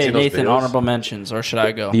Jackson. You haven't Okay, seen those Nathan, videos? honorable mentions, or should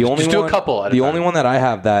I go? The only Just do a one, couple at a the time. only one that I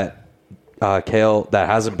have that Kale that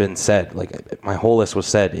hasn't been said, like my whole list was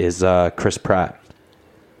said, is Chris Pratt.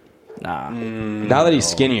 Nah. Now that he's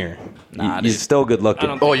skinnier, Nah, he's dude. still good looking.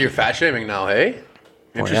 don't- Oh, you're fat shaming now, hey?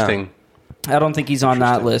 Interesting. I don't think he's on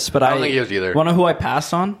that list, but I don't think he is either. Want to know who I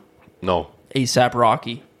passed on? No. ASAP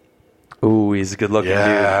Rocky. Ooh, he's a good looking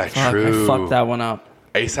Yeah, Fuck, true. I fucked that one up.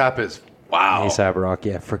 ASAP is wow. dude. ASAP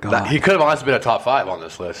Rocky, I forgot. He could have honestly been a top 5 on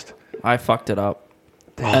this list. I fucked it up.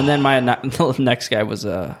 And then my next guy was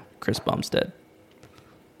Chris Bumstead.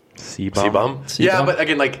 C-Bum. C-Bum? C-Bum? Yeah, but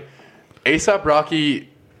again, like ASAP Rocky,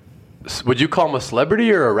 would you call him a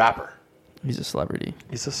celebrity or a rapper? He's a celebrity.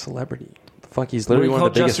 He's a celebrity. The fuck, he's What do literally you one call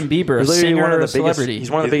of the biggest. Justin Bieber, he's a literally singer one of or the a biggest. celebrity?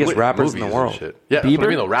 He's one of the biggest With rappers in the movies and world. shit. Yeah, that's what I Bieber?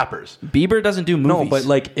 mean, though, rappers. Bieber doesn't do movies. No, but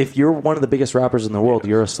like if you're one of the biggest rappers in the world,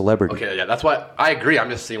 you're a celebrity. Okay, yeah, that's why I agree. I'm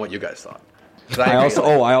just seeing what you guys thought. 'Cause I agree.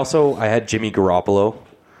 also I had Jimmy Garoppolo.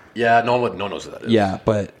 Yeah, no one knows who that is. Yeah,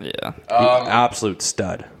 but yeah. absolute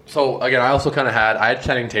stud. So again, I also kind of I had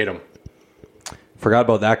Channing Tatum. Forgot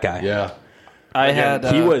about that guy. Yeah, I had.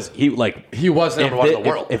 he was he was number one in the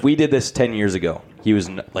world. If we did this 10 years ago, he was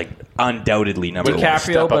like undoubtedly number one. step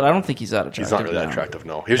DiCaprio, up. but I don't think he's that attractive. He's not really that now. attractive.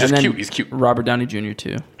 No, he was And just then cute. He's cute. Robert Downey Jr.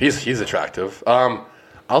 too. He's attractive. I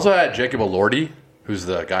also had Jacob Elordi, who's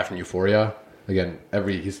the guy from Euphoria. Again,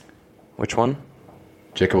 he's Which one?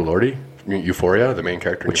 Jacob Elordi Euphoria, the main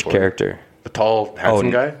character. Which Euphoria. character? The tall, handsome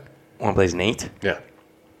guy. One plays Nate. Yeah.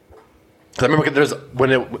 Because I remember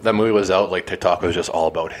when that movie was out, like TikTok was just all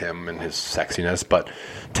about him and his sexiness. But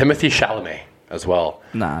Timothy Chalamet as well.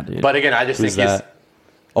 Nah, dude. But again, I just Who's think he's. that?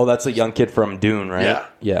 Oh, that's a young kid from Dune, right? Yeah.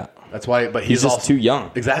 Yeah. That's why. But He's just also too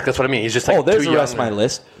young. Exactly. That's what I mean. He's just like There's too the rest of young. my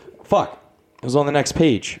list. Fuck. It was on the next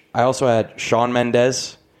page. I also had Shawn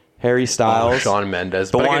Mendes, Harry Styles. Oh, Shawn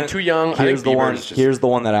Mendes. The But one, again, too young. I Here's think the one. Bieber's just- Here's the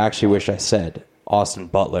one that I actually wish I said. Austin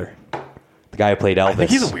Butler, the guy who played Elvis. I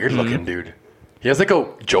think he's a weird looking dude. He has like a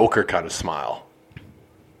Joker kind of smile.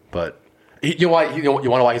 But you know why? You want to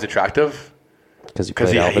know why he's attractive? because he Because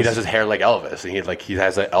played Elvis. he does his hair like Elvis, and he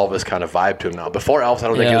has an Elvis kind of vibe to him now. Before Elvis, I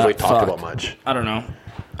don't think he was really talked about much. I don't know.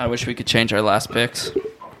 I wish we could change our last picks.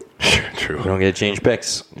 True. We don't get to change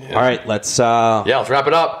picks. All right, let's. Yeah, let's wrap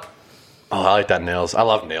it up. Oh, I like that nails. I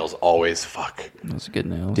love nails always. Fuck. That's good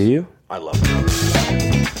nails. Do you? I love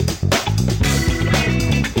nails.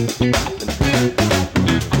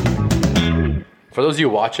 For those of you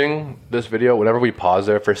watching this video, whenever we pause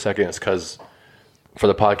there for a second, it's because for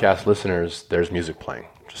the podcast listeners, there's music playing.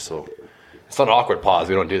 Just so it's not an awkward pause.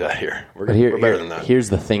 We don't do that here. We're better than that. Here's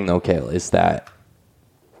the thing, though, Kale, is that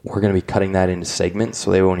we're going to be cutting that into segments,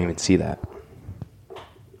 so they won't even see that.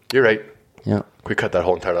 You're right. Yeah. Can we cut that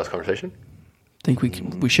whole entire last conversation? Think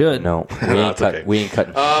we should. No, No, it's okay. we ain't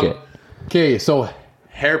cutting shit. Okay, so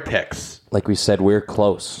hair picks. Like we said, we're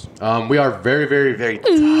close. We are very, very, very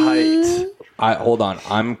tight. Hold on.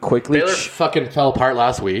 I'm quickly. Baylor fucking fell apart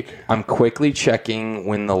last week. I'm quickly checking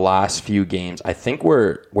when the last few games. I think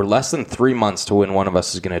we're less than 3 months to when one of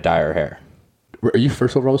us is going to dye our hair. Are you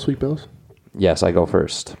first overall this week, Bills? Yes, I go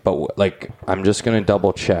first, but I'm just going to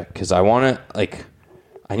double check because I want to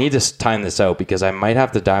I need to time this out because I might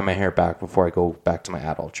have to dye my hair back before I go back to my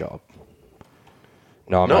adult job.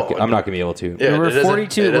 No, I'm not going to be able to. Yeah, We're it isn't-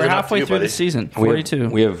 42. it We're isn't up to halfway you, through buddy. the season. We have- 42.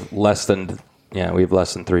 We have less than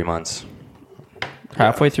 3 months.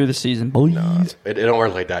 halfway through the season. Boys. It don't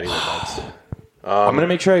work like that either, buds. I'm gonna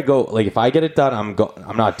make sure I go. Like if I get it done,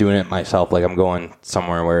 I'm not doing it myself. Like I'm going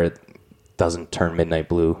somewhere where it doesn't turn midnight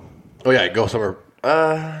blue. Oh yeah, go somewhere.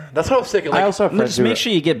 That's what I was thinking. Like, I also have No, friends just who make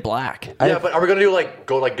sure you get black. yeah, but are we gonna do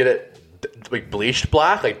get it bleached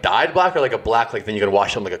black, like dyed black, or like a black then you're gonna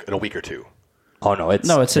wash them in a week or two? Oh no, it's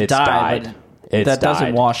a dye, dyed. but It's that doesn't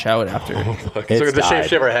dyed. wash out after. So It's we're gonna dyed.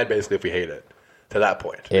 shave our head basically if we hate it. To that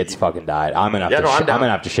point, It's fucking dyed. I'm gonna have Yeah, to. no, I'm I'm down.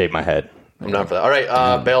 gonna have to shave my head. I'm down for that. All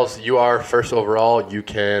right, Bales, you are first overall. You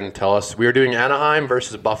can tell us. We are doing Anaheim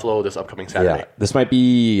versus Buffalo this upcoming Saturday. Yeah, this might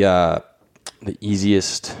be the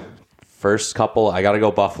easiest first couple. I got to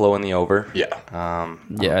go Buffalo in the over. Yeah. Yeah, I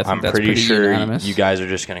think I'm that's pretty sure unanimous. you guys are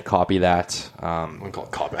just gonna copy that. I'm gonna call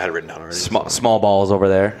it copy. I had it written down already. Small balls over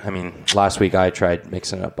there. I mean, last week I tried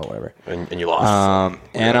mixing it up, but whatever. And you lost.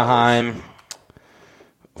 Anaheim.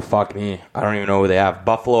 Fuck me. I don't even know who they have.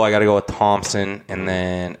 Buffalo, I got to go with Thompson. And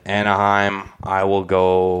then Anaheim, I'll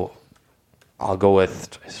go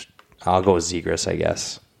with Zegras, I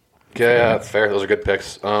guess. Okay, yeah, that's fair. Those are good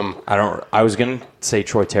picks. I was going to say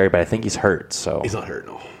Troy Terry, but I think he's hurt. So He's not hurt,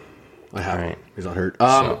 no. I have him. Right. He's not hurt.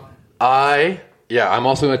 I'm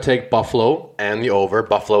also going to take Buffalo and the over.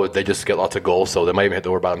 Buffalo, they just get lots of goals, so they might even hit the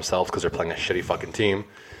over by themselves because they're playing a shitty fucking team.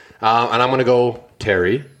 And I'm going to go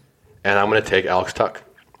Terry, and I'm going to take Alex Tuck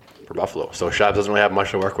for Buffalo. So Shabs doesn't really have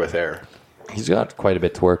much to work with there. he's got quite a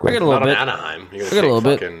bit to work with. I got a little Not on bit. Anaheim. You're I going got a to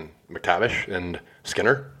little take fucking McTavish and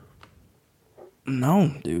Skinner.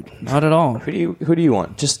 No, dude, not at all. Who do you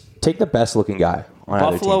want? Just take the best looking guy on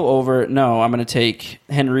either Buffalo team. over. No, I'm going to take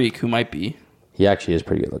Henrique, who might be He actually is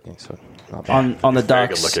pretty good looking. So not bad. on the He's very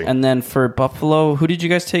Ducks. good-looking. And then for Buffalo, who did you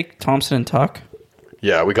guys take? Thompson and Tuck.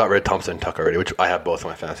 Yeah, we got rid of Thompson and Tuck already, which I have both on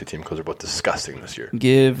my fantasy team because they're both disgusting this year.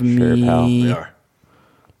 Give pal. me. They are.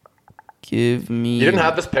 Give me. You didn't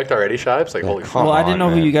have this picked already, Shabs? Like, holy come fuck. Well, I didn't know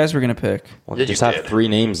on, who man. you guys were going to pick. Well, Yeah, just you have did. 3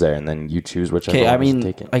 names there, and then you choose whichever Okay, I one is mean,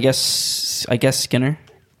 taken. I guess Skinner.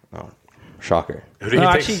 Shocker. Who do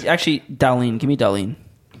No, you think? actually, Darlene. Give me Darlene.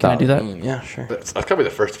 Can I do that? Yeah, sure. That's got to be the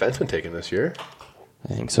first defenseman taken this year.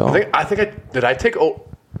 I think so. I think I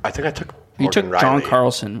took You took Morgan John Riley.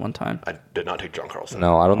 Carlson one time. I did not take John Carlson.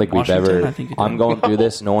 No, I don't think Washington, we've ever. I think you did. I'm going through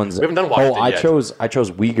this. No one's. We haven't done Washington I yet. chose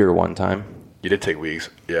Uyghur one time. You did take Weeks.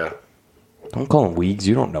 Yeah, Don't call him Weegs.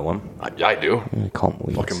 You don't know him. I do. You call him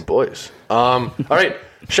Weegs. Fucking boys. All right.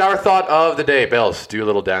 Shower thought of the day. Bells, do a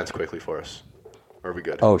little dance quickly for us. Or are we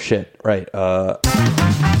good? Oh shit! Right.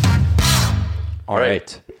 All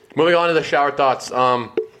right. Moving on to the shower thoughts.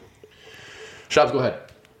 Shabs, go ahead.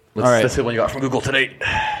 All right. Let's see what you got from Google today.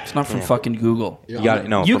 It's not from fucking Google. You got it.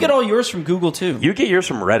 No. You get all yours from Google too. You get yours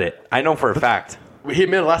from Reddit. I know for a fact. He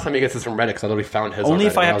admitted last time he gets this from Reddit because I literally found his. Only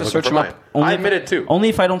on if Reddit I when have to was search looking them for up. mine. Only I if- admitted too. Only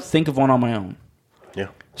if I don't think of one on my own. Yeah. You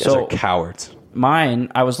guys So are cowards.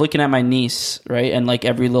 mine, I was looking at my niece, right? And like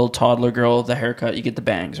every little toddler girl, the haircut, you get the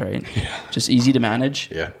bangs, right? Yeah. Just easy to manage.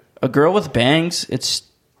 Yeah. A girl with bangs, it's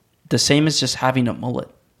the same as just having a mullet.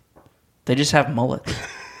 They just have mullets.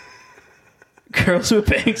 Girls with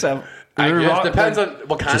bangs have. I guess depends on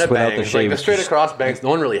what kind Just of without the bangs. shave, Like the straight just- across bangs, no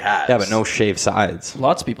one really has. Yeah, but no shaved sides.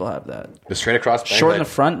 Lots of people have that. The straight across bangs. Short in the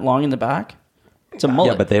front, long in the back. It's a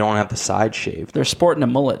mullet. Yeah, but they don't have the side shaved. They're sporting a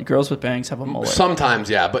mullet. Girls with bangs have a mullet. Sometimes,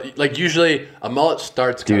 yeah, but like usually a mullet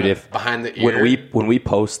starts Dude, kinda if behind the ear. when we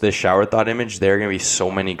post this shower thought image, there are gonna be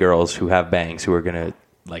so many girls who have bangs who are gonna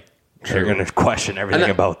like they're gonna question everything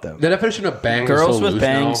And about them. The definition of bangs. Girls is so with loose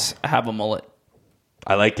bangs now. have a mullet.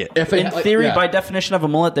 I like it. If they, In like, theory, yeah. by definition of a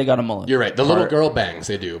mullet, they got a mullet. You're right. The little girl bangs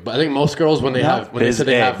they do, but I think most girls when they Yeah. have when they say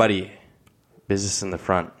they have. buddy, business in the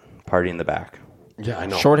front, party in the back. Yeah, I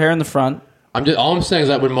know. Short hair in the front. All I'm saying is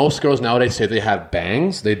that when most girls nowadays say they have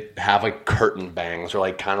bangs, they have like curtain bangs or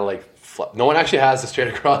like kind of like. No one actually has the straight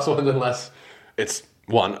across ones unless it's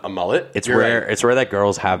a mullet. It's You're rare. right. It's rare that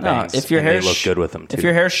girls have No, bangs. if your and hair they look good with them too. If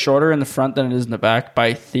your hair's shorter in the front than it is in the back,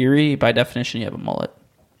 by theory, by definition, you have a mullet.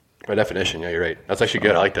 By definition, yeah, you're right. That's actually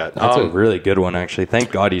good. I like that. That's a really good one, actually.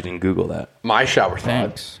 Thank God you didn't Google that. My shower thought.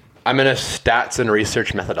 Thanks. I'm in a stats and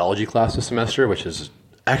research methodology class this semester, which is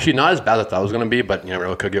actually not as bad as I thought it was going to be, but you never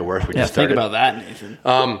know, it could get worse. We Yeah, just think started. about that, Nathan.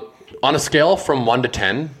 On a scale from 1 to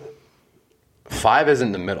 10, 5 is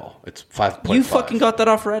in the middle. It's 5.5. You fucking got that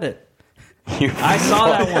off Reddit. I saw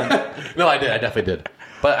that one. No, I did. I definitely did.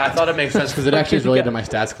 But I thought it makes sense because it actually is related to my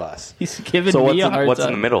stats class. He's giving So me a hard what's time.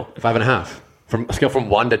 in the middle? 5.5. From a scale from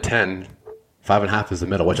 1 to 10, 5.5 is the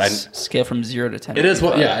middle, which I. Scale from 0 to 10. It is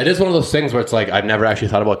what, yeah. It is one of those things where it's like I've never actually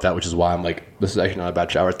thought about that, which is why I'm like, this is actually not a bad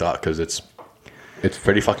shower thought because it's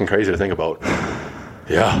pretty fucking crazy to think about.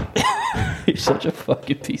 Yeah. You're such a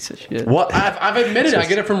fucking piece of shit. What I've admitted I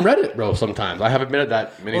get it from Reddit, bro. Sometimes I have admitted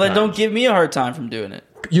that many Well, then times. don't give me a hard time from doing it.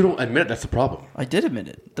 You don't admit it. That's the problem. I did admit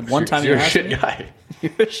it. The one time you're you a asked shit me, guy.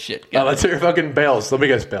 you're a shit guy. Let's hear your fucking bails. Let me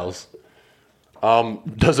guess bails.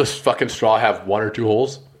 Does this fucking straw have 1 or 2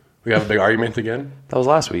 holes? We have a big argument again. That was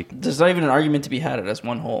last week. There's not even an argument to be had. It has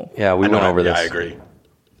one hole. Yeah, we I know, went over yeah, this. I agree.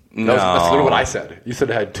 No. That's literally what I said. You said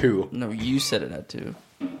it had 2. No, you said it had to.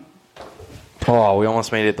 Oh, we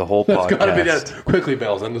almost made it the whole That's podcast. got to be that. Quickly,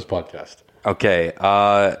 bails on this podcast. Okay.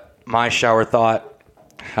 My shower thought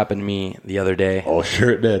happened to me the other day. Oh,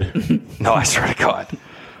 sure it did. No, I swear to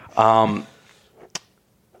God.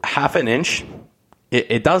 Half an inch.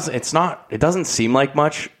 It doesn't seem like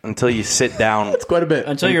much until you sit down. It's quite a bit.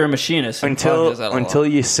 Until you're a machinist. and Todd does that a lot. until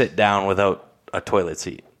you sit down without a toilet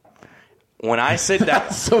seat. When I sit down,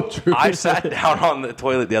 so true. I sat down on the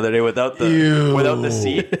toilet the other day without the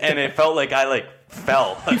seat, and it felt like I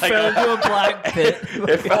fell. You fell into a black pit.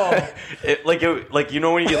 It felt like you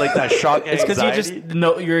know when you get like that shock It's because anxiety. you just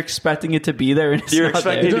know you're expecting it to be there and it's You're not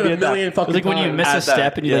expecting there. to You're be doing a at million that, fucking It's like when you times. miss a At that-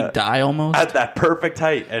 step and you yeah. die almost. at that perfect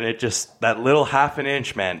height, and it just that little half an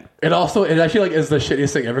inch, man. It actually is the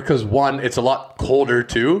shittiest thing ever because one, it's a lot colder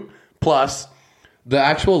too. Plus, the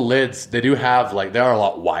actual lids they do have they are a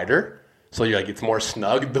lot wider, so you're it's more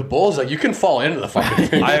snug. The bowls you can fall into the fucking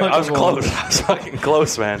thing. I was close. I was fucking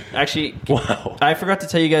close, man. Actually, Wow. I forgot to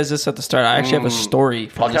tell you guys this at the start. I actually have a story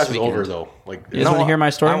from this Podcast is weekend. over though. You guys want to hear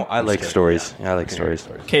my story? I like stories. Yeah, I like stories.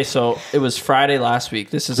 Okay, so it was Friday last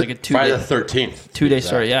week. This is like a Friday two-day, the 13th. two-day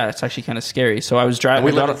story. Yeah, it's actually kind of scary. So I was driving.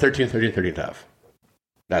 And we live on 13th, 13th, 13th Ave.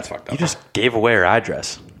 That's fucked up. You just gave away our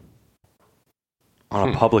address on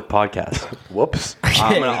a public podcast. Whoops.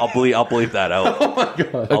 I'll bleep that out. Oh my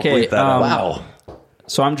god. I'll Okay, bleep that out. Wow.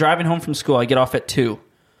 So I'm driving home from school. I get off at 2.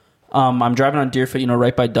 I'm driving on Deerfoot,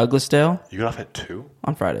 right by Douglasdale You got off at 2?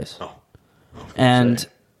 on Fridays. Oh. And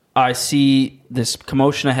I see this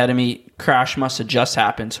commotion ahead of me. Crash must have just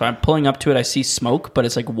happened. So I'm pulling up to it. I see smoke, but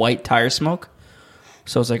it's like white tire smoke.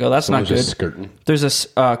 So I was like, oh, that's not Someone's good. just skirting. There's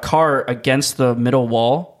a car against the middle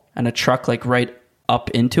wall and a truck right up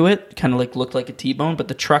into it. Kind of looked like a T-bone, but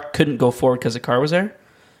the truck couldn't go forward because the car was there.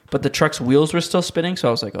 But the truck's wheels were still spinning. So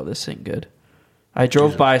I was like, oh, this ain't good. I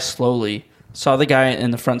drove by slowly, saw the guy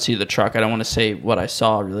in the front seat of the truck. I don't want to say what I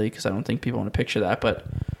saw, really, because I don't think people want to picture that. But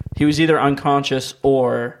he was either unconscious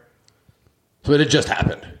or So it had just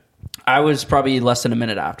happened. I was probably less than a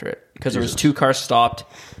minute after it because there was 2 cars stopped.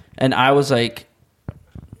 And I was like,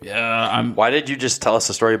 yeah, I'm... Why did you just tell us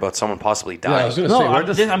a story about someone possibly Yeah, I dying? was going to No, say, where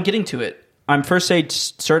does I'm getting to it. I'm first aid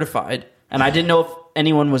certified. And I didn't know if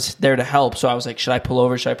anyone was there to help, so I was like, should I pull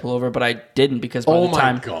over? But I didn't, because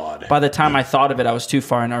by the time I thought of it, I was too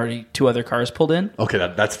far and already 2 other cars pulled in. Okay,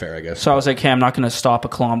 that's fair, I guess. So I was like, hey, I'm not going to stop a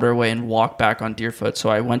kilometer away and walk back on Deerfoot. So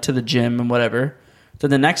I went to the gym and whatever. Then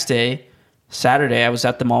the next day, Saturday, I was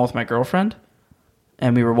at the mall with my girlfriend,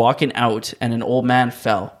 and we were walking out, and an old man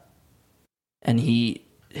fell. And he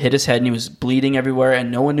hit his head, and he was bleeding everywhere,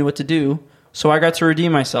 and no one knew what to do. So I got to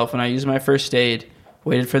redeem myself, and I used my first aid,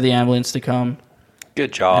 waited for the ambulance to come.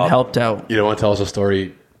 Good job. And helped out. You don't want to tell us a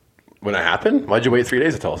story when it happened? Why'd you wait 3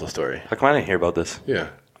 days to tell us a story? How come I didn't hear about this? Yeah.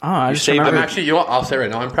 I just saved remember. I'm actually, you know what? I'll say right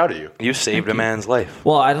now, I'm proud of you. You saved a man's life.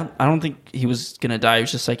 Well, I don't think he was gonna die. He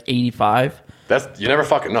was just like 85. You never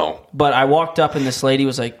fucking know. But I walked up, and this lady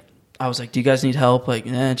was like, I was like, do you guys need help? Like,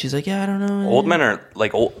 and she's like, yeah, I don't know. Old men are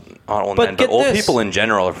like not old But men, get but old this. people in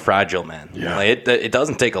general are fragile, man. Yeah. Like, it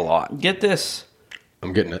doesn't take a lot. Get this.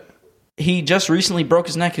 I'm getting it. He just recently broke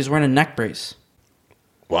his neck. He was wearing a neck brace.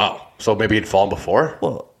 Wow. So maybe he'd fallen before?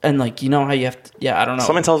 Well, and like, you know how you have to, I don't know.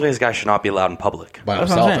 Someone tells me this guy should not be allowed in public. By That's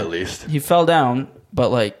what I'm himself, saying. at least. He fell down, but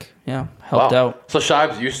like, helped Wow. out. So,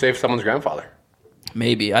 Shibes, you saved someone's grandfather.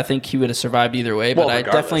 Maybe. I think he would have survived either way, but Well, I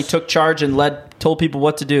regardless. definitely took charge and told people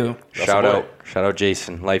what to do. That's Shout the boy. out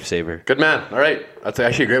Jason, lifesaver. Good man. All right. That's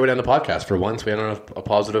actually a great way to end the podcast. For once, we ended on a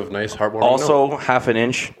positive, nice, heartwarming Also, note. half an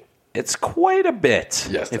inch. It's quite a bit.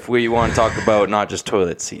 Yes. If we want to talk about not just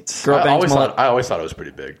toilet seats. Girl I bangs always, mullet. thought, I always thought it was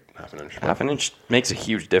pretty big. Half an inch. Half an inch makes a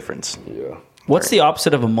huge difference. Yeah. What's the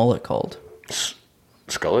opposite of a mullet called?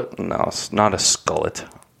 Skullet? No, it's not a skullet.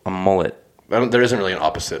 A mullet. There isn't really an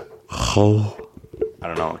opposite. I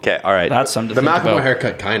don't know. Okay, all right. That's something to The think Macklemore about.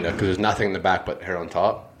 haircut, kind of, because there's nothing in the back but hair on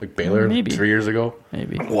top. Like Baylor Maybe. 3 years ago.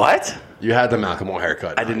 Maybe. What? You had the Macklemore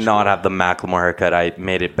haircut. I did not have the Macklemore haircut. I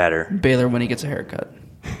made it better. Baylor when he gets a haircut.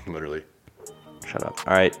 Literally. Shut up.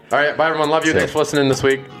 All right. All right. Bye, everyone. Love you. Sick. Thanks for listening this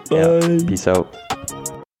week. Yeah. Peace out.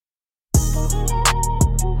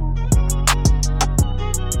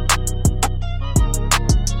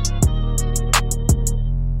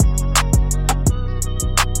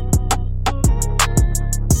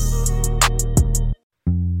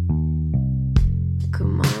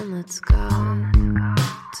 Come on, let's go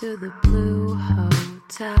to the Blue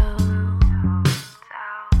Hotel.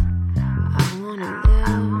 I wanna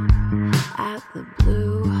live at the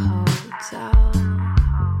Blue Hotel.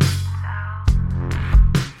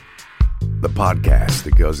 The podcast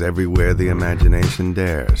that goes everywhere the imagination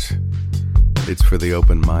dares. It's for the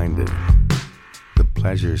open-minded, the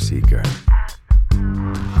pleasure seeker.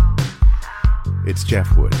 It's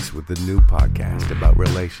Jeff Woods with the new podcast about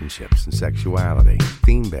relationships and sexuality,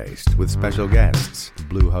 theme-based with special guests, the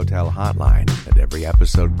Blue Hotel Hotline, and every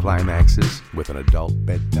episode climaxes with an adult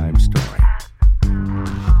bedtime story.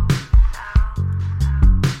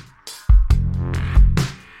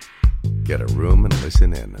 Get a room and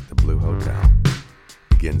listen in at the Blue Hotel.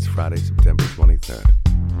 Begins Friday, September 23rd.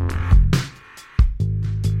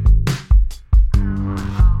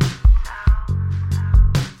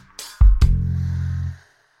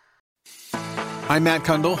 I'm Matt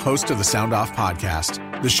Kundle, host of the Sound Off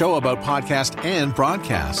Podcast, the show about podcast and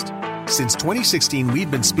broadcast. Since 2016,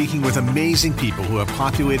 we've been speaking with amazing people who have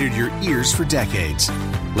populated your ears for decades.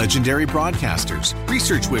 Legendary broadcasters,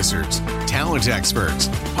 research wizards, talent experts,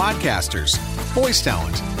 podcasters, voice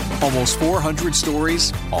talent. Almost 400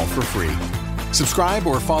 stories, all for free. Subscribe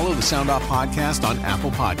or follow the Sound Off Podcast on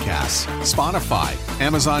Apple Podcasts, Spotify,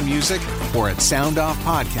 Amazon Music, or at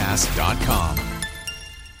soundoffpodcast.com.